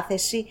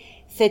διάθεση,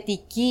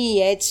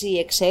 θετική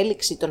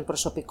εξέλιξη των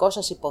προσωπικών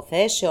σας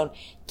υποθέσεων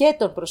και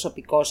των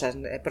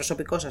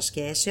προσωπικών σας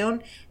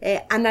σχέσεων,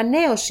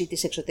 ανανέωση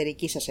της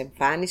εξωτερικής σας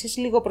εμφάνισης.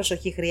 Λίγο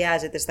προσοχή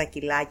χρειάζεται στα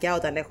κιλάκια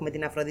όταν έχουμε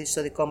την Αφροδίτη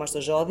στο δικό μας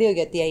το ζώδιο,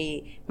 γιατί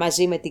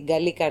μαζί με την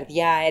καλή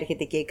καρδιά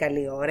έρχεται και η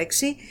καλή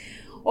όρεξη.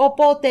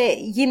 Οπότε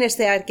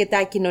γίνεστε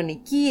αρκετά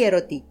κοινωνικοί,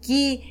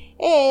 ερωτικοί,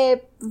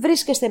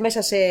 βρίσκεστε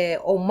μέσα σε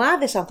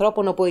ομάδες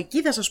ανθρώπων, όπου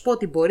εκεί θα σας πω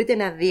ότι μπορείτε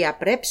να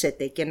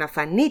διαπρέψετε και να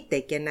φανείτε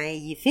και να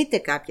ηγηθείτε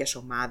κάποιας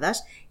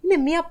ομάδας. Είναι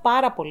μια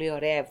πάρα πολύ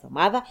ωραία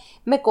εβδομάδα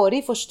με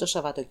κορύφωση το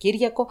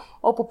Σαββατοκύριακο,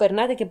 όπου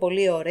περνάτε και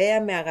πολύ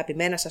ωραία με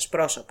αγαπημένα σας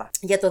πρόσωπα.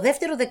 Για το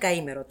δεύτερο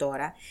δεκαήμερο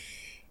τώρα,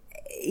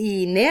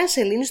 η νέα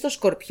Σελήνη στο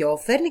Σκορπιό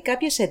φέρνει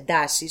κάποιες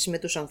εντάσεις με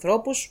τους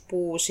ανθρώπους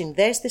που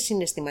συνδέεστε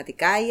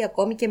συναισθηματικά ή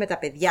ακόμη και με τα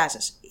παιδιά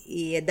σας.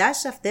 Οι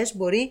εντάσεις αυτές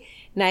μπορεί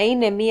να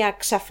είναι μια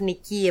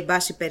ξαφνική, εν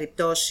πάση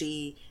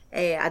περιπτώσει,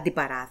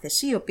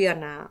 αντιπαράθεση, η οποία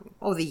να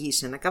οδηγήσει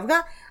σε ένα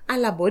καυγά,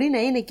 αλλά μπορεί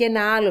να είναι και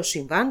ένα άλλο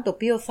συμβάν το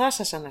οποίο θα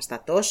σας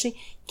αναστατώσει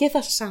και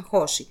θα σας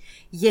αγχώσει.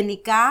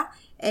 Γενικά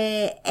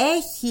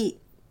έχει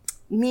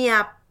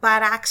μια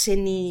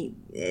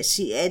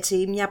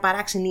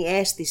παράξενη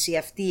αίσθηση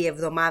αυτή η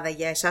εβδομάδα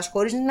για εσάς,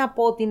 χωρίς να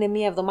πω ότι είναι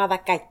μια εβδομάδα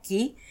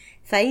κακή.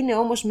 Θα είναι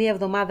όμως μια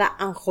εβδομάδα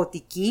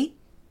αγχωτική,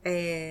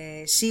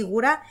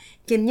 σίγουρα,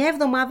 και μια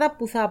εβδομάδα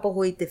που θα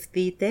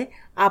απογοητευτείτε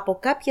από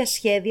κάποια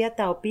σχέδια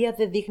τα οποία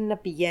δεν δείχνει να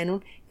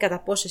πηγαίνουν κατά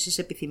πώς εσείς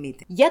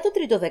επιθυμείτε. Για το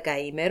τρίτο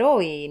δεκαήμερο,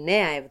 η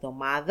νέα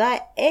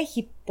εβδομάδα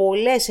έχει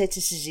πολλές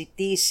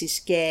συζητήσεις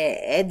και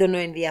έντονο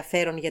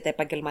ενδιαφέρον για τα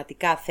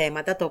επαγγελματικά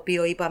θέματα, το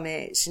οποίο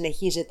είπαμε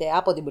συνεχίζεται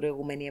από την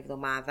προηγούμενη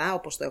εβδομάδα,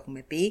 όπως το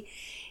έχουμε πει.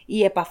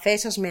 Οι επαφές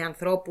σας με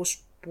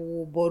ανθρώπους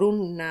που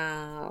μπορούν να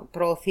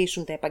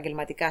προωθήσουν τα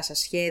επαγγελματικά σας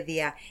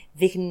σχέδια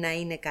δείχνει να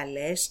είναι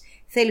καλές.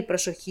 Θέλει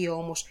προσοχή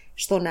όμως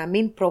στο να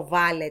μην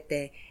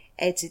προβάλλετε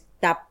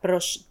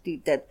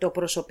το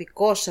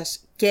προσωπικό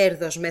σας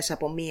κέρδος μέσα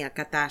από μία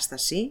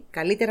κατάσταση.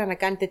 Καλύτερα να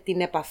κάνετε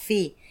την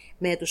επαφή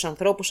με τους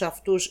ανθρώπους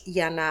αυτούς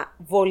για να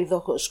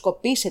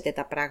βολιδοσκοπήσετε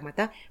τα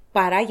πράγματα,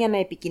 παρά για να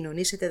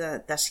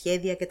επικοινωνήσετε τα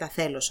σχέδια και τα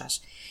θέλω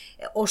σας.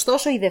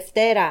 Ωστόσο η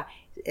Δευτέρα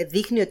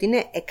δείχνει ότι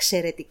είναι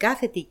εξαιρετικά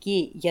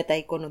θετική για τα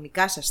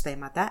οικονομικά σας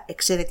θέματα,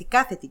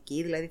 εξαιρετικά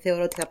θετική, δηλαδή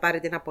θεωρώ ότι θα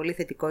πάρετε ένα πολύ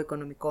θετικό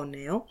οικονομικό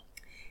νέο.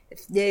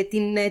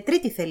 Την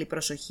Τρίτη θέλει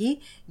προσοχή,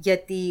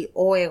 γιατί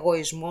ο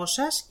εγωισμός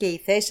σας και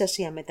οι θέσεις σας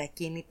οι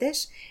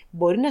αμετακίνητες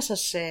μπορεί να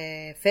σας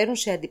φέρουν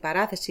σε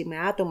αντιπαράθεση με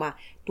άτομα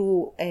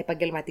του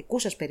επαγγελματικού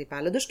σας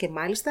περιβάλλοντος, και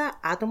μάλιστα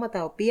άτομα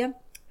τα οποία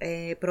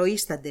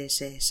προείστανται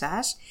σε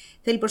εσάς.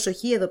 Θέλει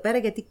προσοχή εδώ πέρα,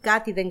 γιατί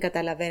κάτι δεν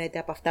καταλαβαίνετε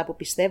από αυτά που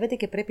πιστεύετε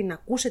και πρέπει να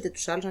ακούσετε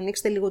τους άλλους, να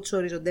ανοίξετε λίγο τους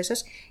οριζοντές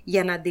σας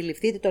για να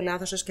αντιληφθείτε το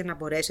λάθος σας και να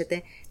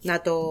μπορέσετε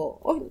να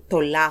το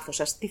λάθος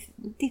σας,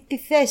 τη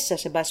θέση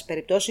σας, εν πάση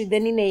περιπτώσει,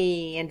 δεν είναι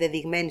η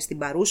ενδεδειγμένη στην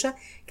παρούσα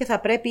και θα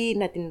πρέπει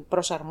να την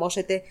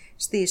προσαρμόσετε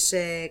στις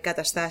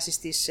καταστάσεις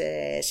τις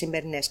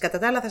σημερινές. Κατά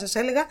τα άλλα θα σας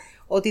έλεγα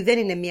ότι δεν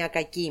είναι μια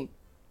κακή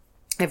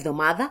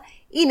εβδομάδα,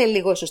 είναι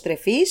λίγο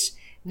εσωστρεφής,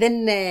 δεν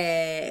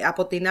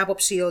από την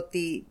άποψη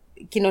ότι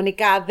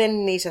κοινωνικά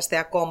δεν είσαστε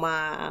ακόμα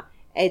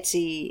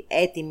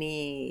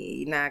έτοιμοι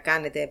να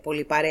κάνετε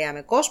πολύ παρέα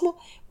με κόσμο.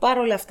 Παρ'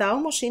 όλα αυτά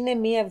όμως είναι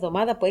μια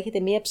εβδομάδα που έχετε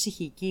μια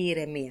ψυχική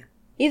ηρεμία.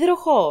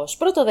 Υδροχόος,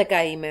 πρώτο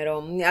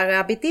δεκαήμερο.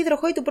 Αγαπητοί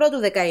υδροχόοι του πρώτου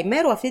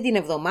δεκαήμερου, αυτή την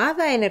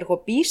εβδομάδα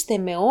ενεργοποιήστε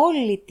με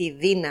όλη τη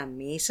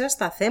δύναμή σας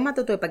τα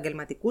θέματα του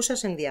επαγγελματικού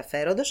σας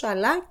ενδιαφέροντος,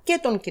 αλλά και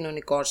των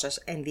κοινωνικών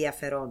σας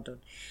ενδιαφερόντων.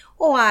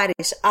 Ο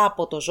Άρης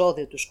από το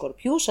ζώδιο του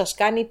Σκορπιού σας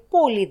κάνει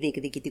πολύ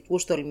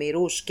διεκδικητικούς,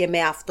 τολμηρούς και με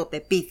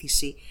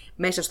αυτοπεποίθηση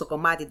μέσα στο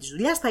κομμάτι της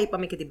δουλειάς. Θα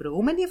είπαμε και την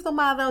προηγούμενη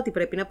εβδομάδα ότι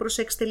πρέπει να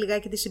προσέξετε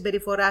λιγάκι τη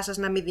συμπεριφορά σας,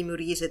 να μην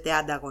δημιουργήσετε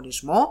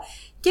ανταγωνισμό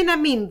και να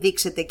μην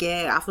δείξετε και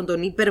αυτόν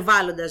τον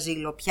υπερβάλλοντα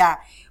ζήλο πια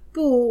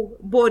που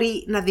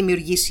μπορεί να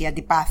δημιουργήσει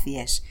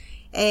αντιπάθειες.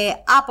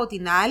 Από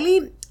την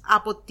άλλη,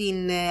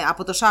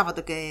 από το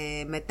Σάββατο και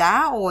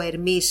μετά, ο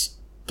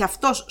Ερμής και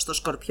αυτός στο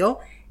Σκορπιό,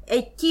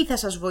 εκεί θα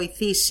σας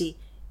βοηθήσει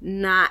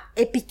να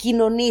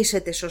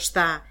επικοινωνήσετε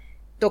σωστά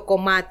το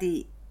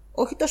κομμάτι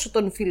όχι τόσο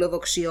των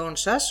φιλοδοξιών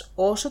σας,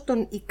 όσο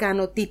των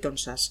ικανοτήτων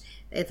σας.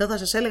 Εδώ θα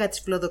σας έλεγα τις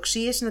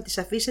φιλοδοξίες να τις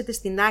αφήσετε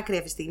στην άκρη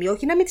αυτή τη στιγμή,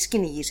 όχι να μην τις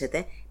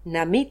κυνηγήσετε,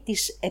 να μην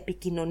τις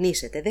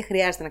επικοινωνήσετε. Δεν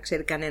χρειάζεται να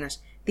ξέρει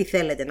κανένας τι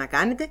θέλετε να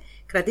κάνετε,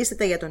 κρατήστε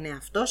τα για τον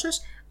εαυτό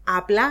σας,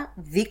 απλά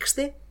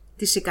δείξτε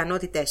τις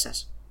ικανότητές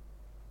σας.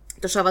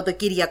 Το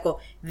Σαββατοκύριακο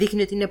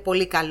δείχνει ότι είναι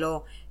πολύ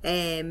καλό,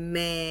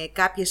 με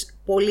κάποιες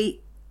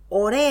πολύ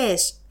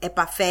ωραίες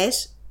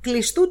επαφές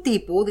κλειστού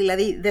τύπου,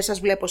 δηλαδή δεν σας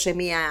βλέπω σε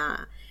μία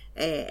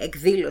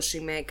εκδήλωση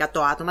με 100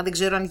 άτομα, δεν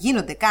ξέρω αν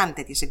γίνονται καν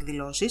τέτοιες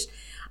εκδηλώσεις,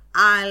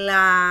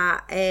 αλλά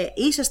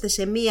είσαστε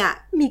σε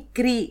μία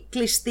μικρή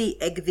κλειστή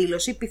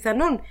εκδήλωση,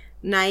 πιθανόν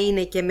να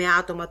είναι και με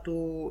άτομα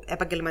του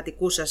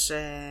επαγγελματικού σας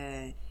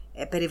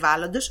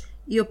περιβάλλοντος,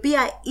 η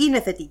οποία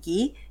είναι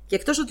θετική και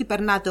εκτός ότι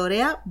περνάτε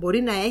ωραία,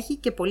 μπορεί να έχει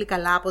και πολύ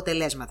καλά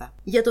αποτελέσματα.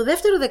 Για το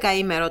δεύτερο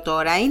δεκαήμερο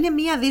τώρα είναι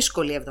μία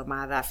δύσκολη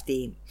εβδομάδα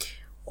αυτή.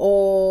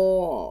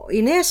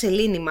 Η νέα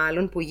Σελήνη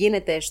μάλλον που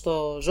γίνεται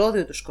στο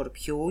ζώδιο του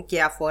Σκορπιού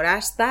και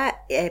αφορά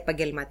στα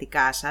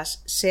επαγγελματικά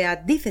σας, σε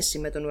αντίθεση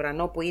με τον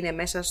ουρανό που είναι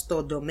μέσα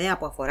στον τομέα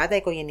που αφορά τα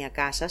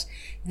οικογενειακά σας,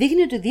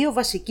 δείχνει ότι δύο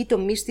βασικοί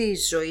τομείς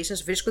της ζωής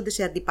σας βρίσκονται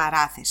σε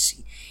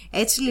αντιπαράθεση.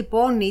 Έτσι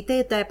λοιπόν,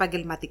 είτε τα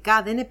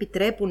επαγγελματικά δεν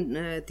επιτρέπουν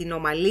την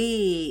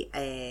ομαλή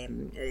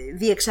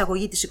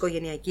διεξαγωγή της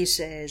οικογενειακής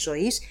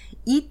ζωής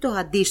ή το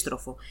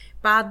αντίστροφο.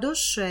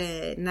 Πάντως,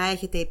 να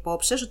έχετε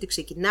υπόψη σας ότι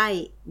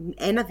ξεκινάει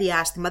ένα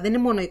διάστημα, δεν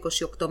είναι μόνο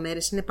 28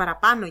 μέρες, είναι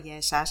παραπάνω για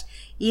εσάς.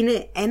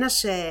 Είναι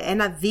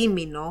ένα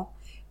δίμηνο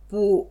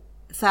που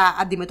θα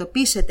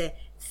αντιμετωπίσετε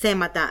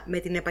θέματα με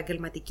την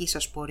επαγγελματική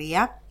σας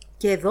πορεία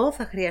και εδώ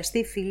θα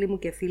χρειαστεί, φίλοι μου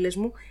και φίλες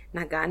μου,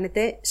 να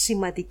κάνετε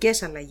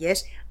σημαντικές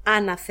αλλαγές,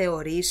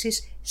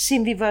 αναθεωρήσεις,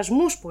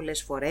 συμβιβασμούς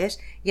πολλές φορές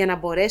για να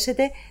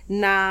μπορέσετε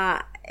να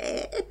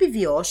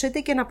επιβιώσετε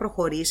και να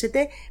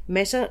προχωρήσετε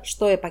μέσα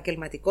στο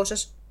επαγγελματικό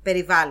σας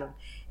περιβάλλον.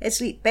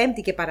 Έτσι,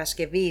 Πέμπτη και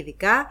Παρασκευή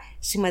ειδικά,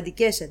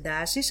 σημαντικές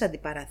εντάσεις,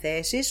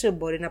 αντιπαραθέσεις,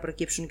 μπορεί να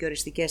προκύψουν και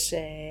οριστικές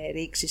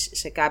ρήξεις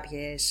σε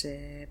κάποιες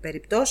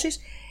περιπτώσεις.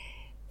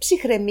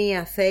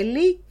 Ψυχραιμία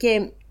θέλει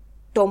και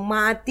το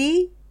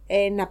μάτι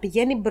να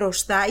πηγαίνει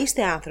μπροστά,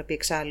 είστε άνθρωποι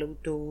εξάλλου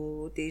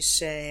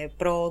της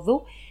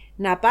πρόοδου,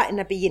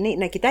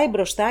 να κοιτάει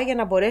μπροστά για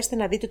να μπορέσετε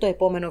να δείτε το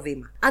επόμενο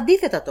βήμα.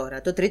 Αντίθετα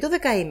τώρα, το τρίτο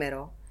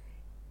δεκαήμερο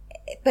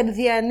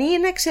διανύει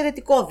ένα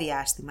εξαιρετικό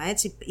διάστημα,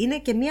 έτσι. Είναι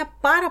και μια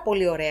πάρα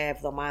πολύ ωραία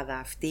εβδομάδα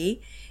αυτή,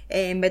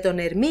 με τον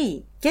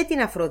Ερμή και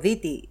την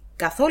Αφροδίτη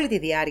καθ' όλη τη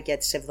διάρκεια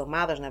της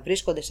εβδομάδας να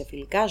βρίσκονται σε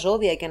φιλικά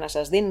ζώδια και να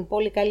σας δίνουν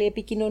πολύ καλή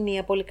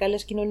επικοινωνία, πολύ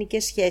καλές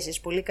κοινωνικές σχέσεις,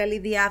 πολύ καλή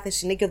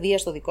διάθεση, είναι και ο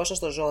Δίας στο δικό σας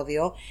το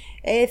ζώδιο.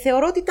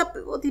 Θεωρώ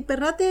ότι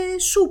περνάτε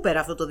σούπερ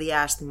αυτό το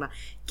διάστημα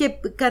και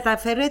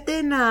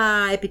καταφέρετε να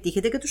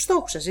επιτύχετε και τους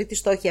στόχους σας. Είτε οι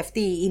στόχοι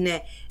αυτοί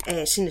είναι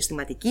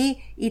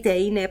συναισθηματικοί, είτε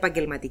είναι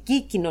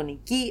επαγγελματικοί,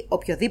 κοινωνικοί,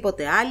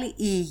 οποιοδήποτε άλλοι, η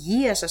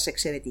υγεία σας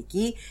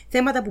εξαιρετική,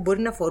 θέματα που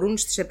μπορεί να αφορούν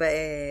στις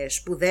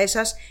σπουδές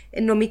σας,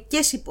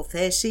 νομικές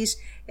υποθέσεις,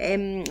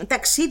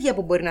 ταξίδια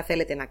που μπορεί να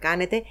θέλετε να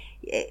κάνετε,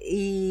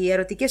 οι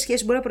ερωτικές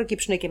σχέσεις μπορεί να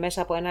προκύψουν και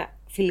μέσα από ένα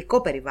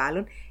φιλικό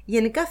περιβάλλον.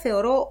 Γενικά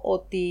θεωρώ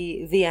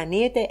ότι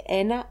διανύεται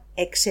ένα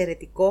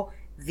εξαιρετικό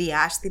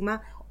διάστημα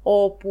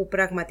όπου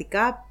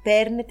πραγματικά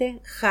παίρνετε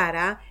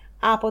χαρά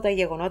από τα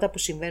γεγονότα που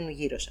συμβαίνουν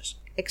γύρω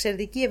σας.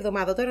 Εξαιρετική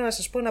εβδομάδα. Τώρα να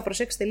σας πω να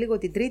προσέξετε λίγο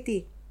την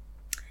Τρίτη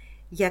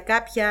για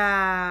κάποια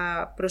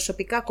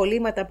προσωπικά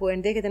κολλήματα που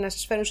ενδέχεται να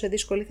σας φέρουν σε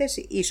δύσκολη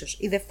θέση. Ίσως.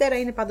 Η Δευτέρα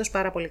είναι πάντως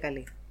πάρα πολύ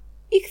καλή.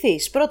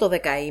 Ιχθύς, πρώτο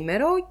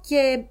δεκαήμερο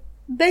και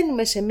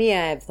μπαίνουμε σε μία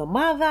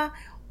εβδομάδα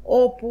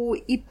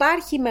όπου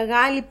υπάρχει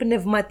μεγάλη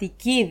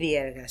πνευματική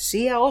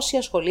διεργασία. Όσοι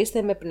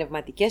ασχολείστε με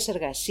πνευματικές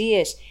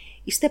εργασίες,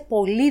 είστε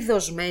πολύ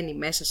δοσμένοι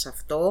μέσα σε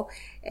αυτό.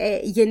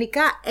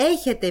 Γενικά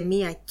έχετε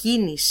μία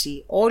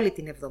κίνηση όλη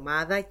την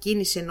εβδομάδα,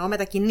 κίνηση εννοώ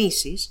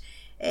μετακινήσεις,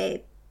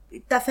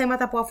 τα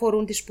θέματα που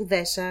αφορούν τις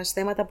σπουδές σας,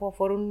 θέματα που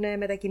αφορούν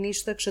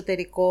μετακινήσεις στο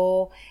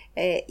εξωτερικό,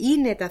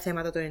 είναι τα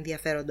θέματα των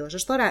ενδιαφέροντών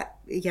σας. Τώρα,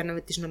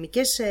 για τις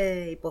νομικές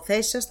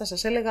υποθέσεις σας θα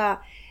σας έλεγα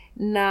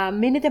να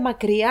μείνετε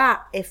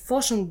μακριά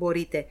εφόσον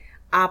μπορείτε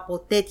από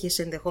τέτοιες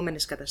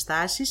ενδεχόμενες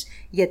καταστάσεις,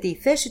 γιατί η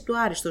θέση του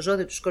Άρη στο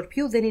ζώδιο του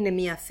Σκορπιού δεν είναι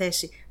μια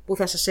θέση που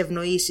θα σας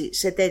ευνοήσει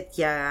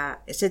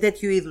σε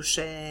τέτοιου είδους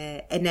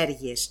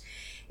ενέργειες.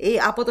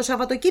 Από το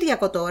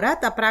Σαββατοκύριακο τώρα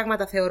τα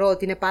πράγματα θεωρώ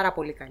ότι είναι πάρα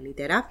πολύ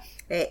καλύτερα.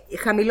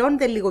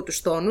 Χαμηλώνετε λίγο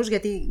τους τόνους,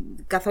 γιατί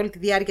καθ' όλη τη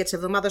διάρκεια της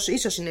εβδομάδας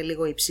ίσως είναι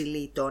λίγο υψηλή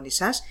η τόνη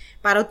σας,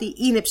 παρότι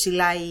είναι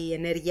ψηλά η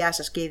ενέργειά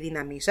σας και η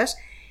δύναμή σας.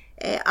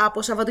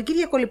 Από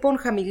Σαββατοκύριακο λοιπόν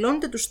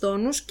χαμηλώνετε τους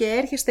τόνους και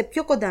έρχεστε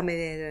πιο κοντά με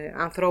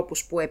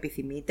ανθρώπους που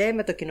επιθυμείτε,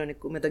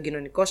 με τον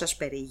κοινωνικό σας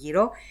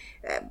περίγυρο.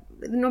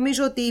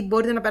 Νομίζω ότι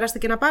μπορείτε να περάσετε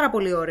και ένα πάρα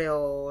πολύ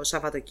ωραίο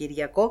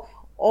Σαββατοκύριακο,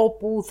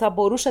 όπου θα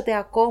μπορούσατε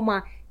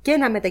ακόμα και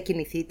να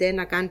μετακινηθείτε,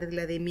 να κάνετε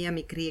δηλαδή μία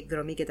μικρή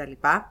εκδρομή κτλ.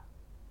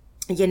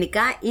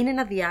 Γενικά είναι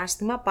ένα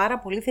διάστημα πάρα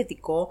πολύ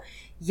θετικό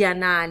για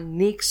να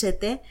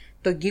ανοίξετε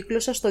τον κύκλο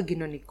σας στον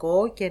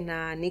κοινωνικό και να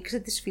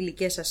ανοίξετε τις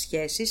φιλικές σας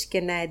σχέσεις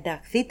και να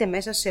ενταχθείτε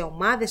μέσα σε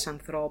ομάδες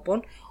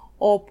ανθρώπων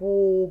όπου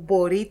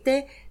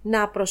μπορείτε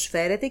να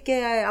προσφέρετε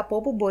και από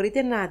όπου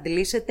μπορείτε να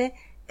αντλήσετε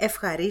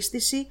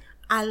ευχαρίστηση,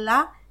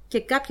 αλλά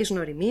και κάποιες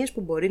νοημίες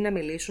που μπορεί να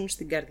μιλήσουν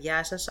στην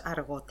καρδιά σας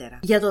αργότερα.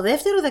 Για το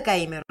δεύτερο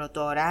δεκαήμερο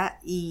τώρα,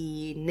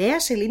 η νέα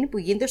σελήνη που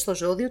γίνεται στο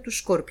ζώδιο του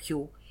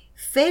Σκορπιού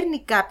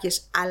φέρνει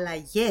κάποιες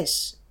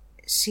αλλαγές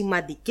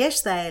σημαντικές,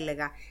 θα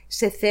έλεγα,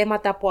 σε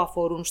θέματα που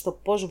αφορούν στο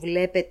πώς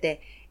βλέπετε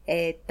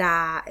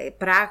τα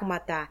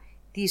πράγματα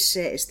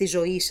στη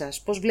ζωή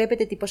σας, πώς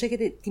βλέπετε πώς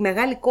έχετε, τη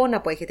μεγάλη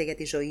εικόνα που έχετε για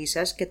τη ζωή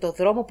σας και το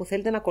δρόμο που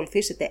θέλετε να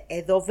ακολουθήσετε.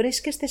 Εδώ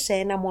βρίσκεστε σε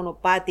ένα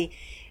μονοπάτι,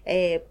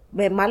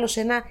 μάλλον σε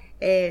ένα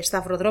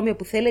σταυροδρόμιο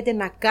που θέλετε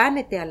να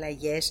κάνετε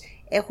αλλαγές,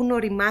 έχουν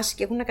οριμάσει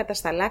και έχουν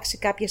κατασταλάξει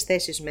κάποιες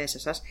θέσεις μέσα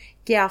σας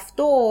και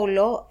αυτό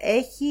όλο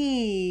έχει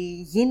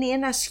γίνει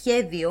ένα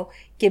σχέδιο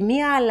και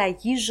μία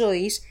αλλαγή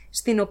ζωής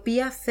στην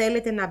οποία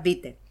θέλετε να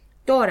μπείτε.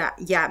 Τώρα,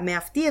 με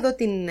αυτή εδώ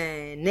την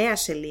νέα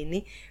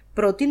σελήνη,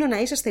 προτείνω να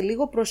είσαστε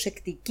λίγο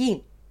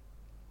προσεκτικοί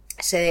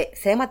σε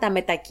θέματα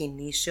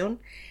μετακινήσεων,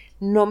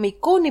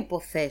 νομικών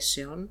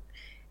υποθέσεων,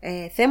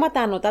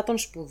 θέματα ανωτάτων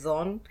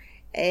σπουδών.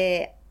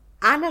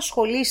 Αν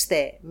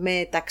ασχολείστε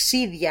με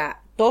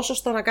ταξίδια, τόσο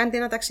στο να κάνετε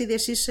ένα ταξίδι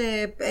εσείς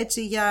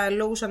έτσι για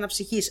λόγους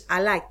αναψυχής,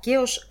 αλλά και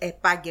ως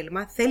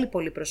επάγγελμα, θέλει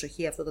πολύ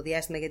προσοχή αυτό το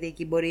διάστημα, γιατί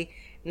εκεί μπορεί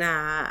να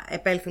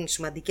επέλθουν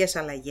σημαντικές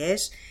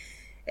αλλαγές.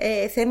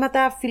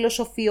 Θέματα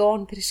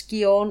φιλοσοφιών,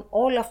 θρησκειών,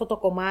 όλο αυτό το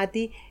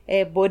κομμάτι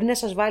μπορεί να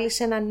σας βάλει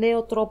σε ένα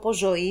νέο τρόπο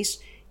ζωής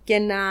και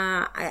να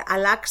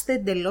αλλάξετε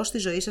εντελώς τη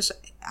ζωή σας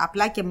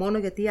απλά και μόνο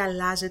γιατί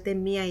αλλάζετε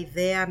μία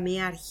ιδέα,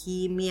 μία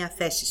αρχή, μία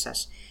θέση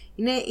σας.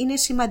 Είναι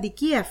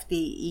σημαντική αυτή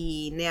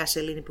η νέα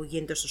σελήνη που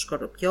γίνεται στο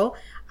Σκορπιό,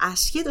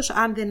 ασχέτως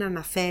αν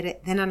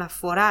δεν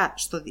αναφορά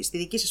στη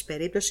δική σας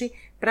περίπτωση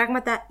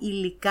πράγματα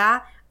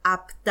υλικά,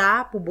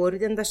 απτά που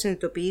μπορείτε να τα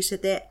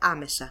συνειδητοποιήσετε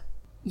άμεσα.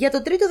 Για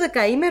το τρίτο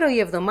δεκαήμερο η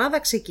εβδομάδα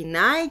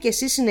ξεκινάει και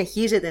εσείς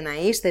συνεχίζετε να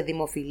είστε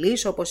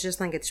δημοφιλείς όπως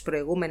ήσασταν και τις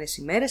προηγούμενες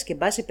ημέρες και εν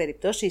πάση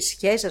περιπτώσει η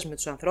σχέση σας με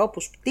τους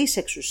ανθρώπους της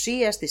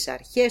εξουσίας, τις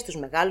αρχές, τους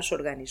μεγάλους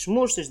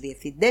οργανισμούς, τους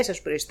διευθυντές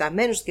σας,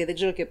 προϊσταμένους και δεν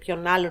ξέρω και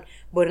ποιον άλλον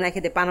μπορεί να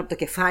έχετε πάνω από το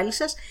κεφάλι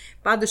σας.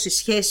 Πάντως οι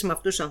σχέσεις με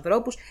αυτούς τους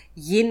ανθρώπους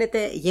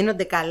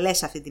γίνονται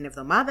καλές αυτή την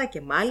εβδομάδα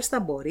και μάλιστα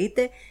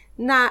μπορείτε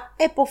να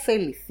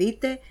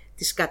επωφεληθείτε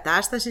της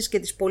κατάστασης και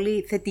της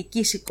πολύ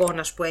θετικής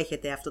εικόνας που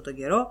έχετε αυτό τον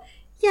καιρό,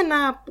 για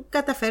να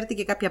καταφέρετε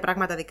και κάποια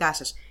πράγματα δικά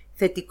σας.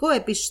 Θετικό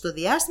επίσης το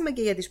διάστημα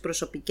και για τις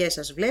προσωπικές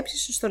σας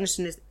βλέψεις στον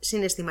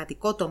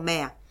συναισθηματικό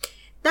τομέα.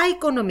 Τα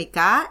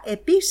οικονομικά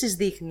επίσης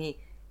δείχνει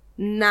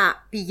να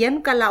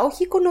πηγαίνουν καλά,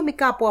 όχι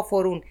οικονομικά που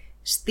αφορούν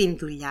στην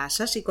δουλειά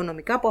σας,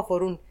 οικονομικά που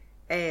αφορούν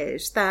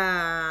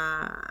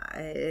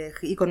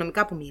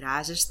οικονομικά που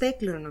μοιράζεστε,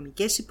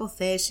 κληρονομικές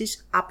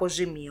υποθέσεις,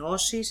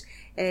 αποζημιώσεις,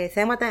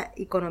 θέματα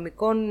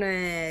οικονομικών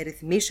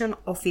ρυθμίσεων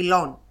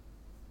οφειλών.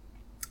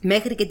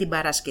 Μέχρι και την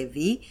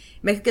Παρασκευή,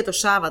 μέχρι και το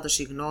Σάββατο,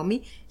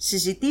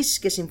 συζητήσεις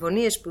και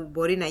συμφωνίες που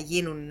μπορεί να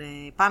γίνουν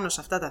πάνω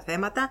σε αυτά τα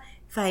θέματα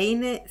θα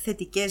είναι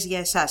θετικές για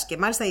εσάς. Και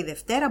μάλιστα η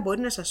Δευτέρα μπορεί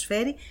να σας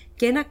φέρει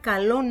και ένα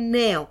καλό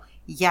νέο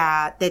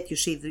για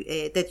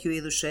τέτοιου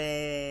είδους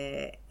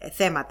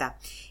θέματα.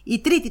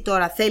 Η Τρίτη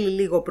τώρα θέλει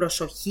λίγο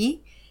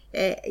προσοχή,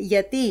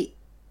 γιατί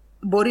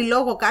μπορεί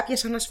λόγω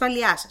κάποιας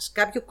ανασφαλειάς σας,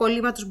 κάποιο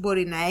κολλήματος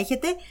μπορεί να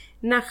έχετε,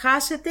 να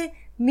χάσετε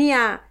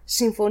μία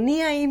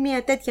συμφωνία ή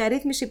μία τέτοια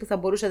ρύθμιση που θα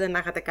μπορούσατε να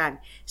είχατε κάνει.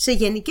 Σε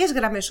γενικές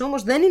γραμμές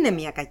όμως δεν είναι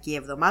μία κακή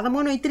εβδομάδα,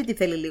 μόνο η Τρίτη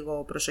θέλει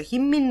λίγο προσοχή.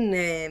 Μην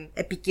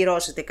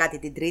επικυρώσετε κάτι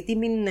την Τρίτη,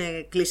 μην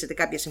κλείσετε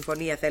κάποια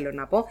συμφωνία, θέλω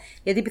να πω,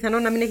 γιατί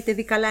πιθανόν να μην έχετε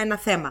δει καλά ένα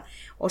θέμα.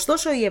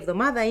 Ωστόσο η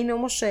εβδομάδα είναι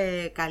όμως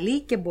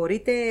καλή και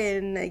μπορείτε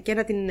και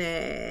να την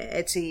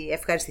έτσι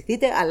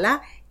ευχαριστηθείτε, αλλά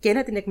και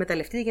να την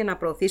εκμεταλλευτείτε για να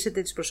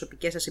προωθήσετε τις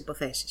προσωπικές σας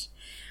υποθέσεις.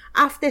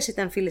 Αυτές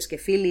ήταν, φίλες και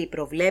φίλοι, οι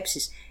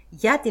προβλέψεις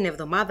για την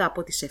εβδομάδα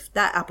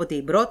από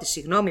την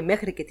 1η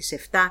μέχρι και τις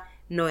 7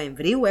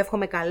 Νοεμβρίου.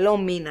 Εύχομαι καλό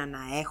μήνα να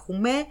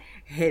έχουμε,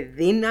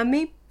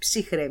 δύναμη,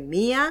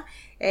 ψυχραιμία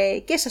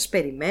και σας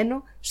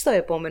περιμένω στο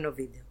επόμενο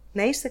βίντεο.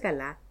 Να είστε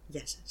καλά,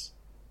 γεια σας.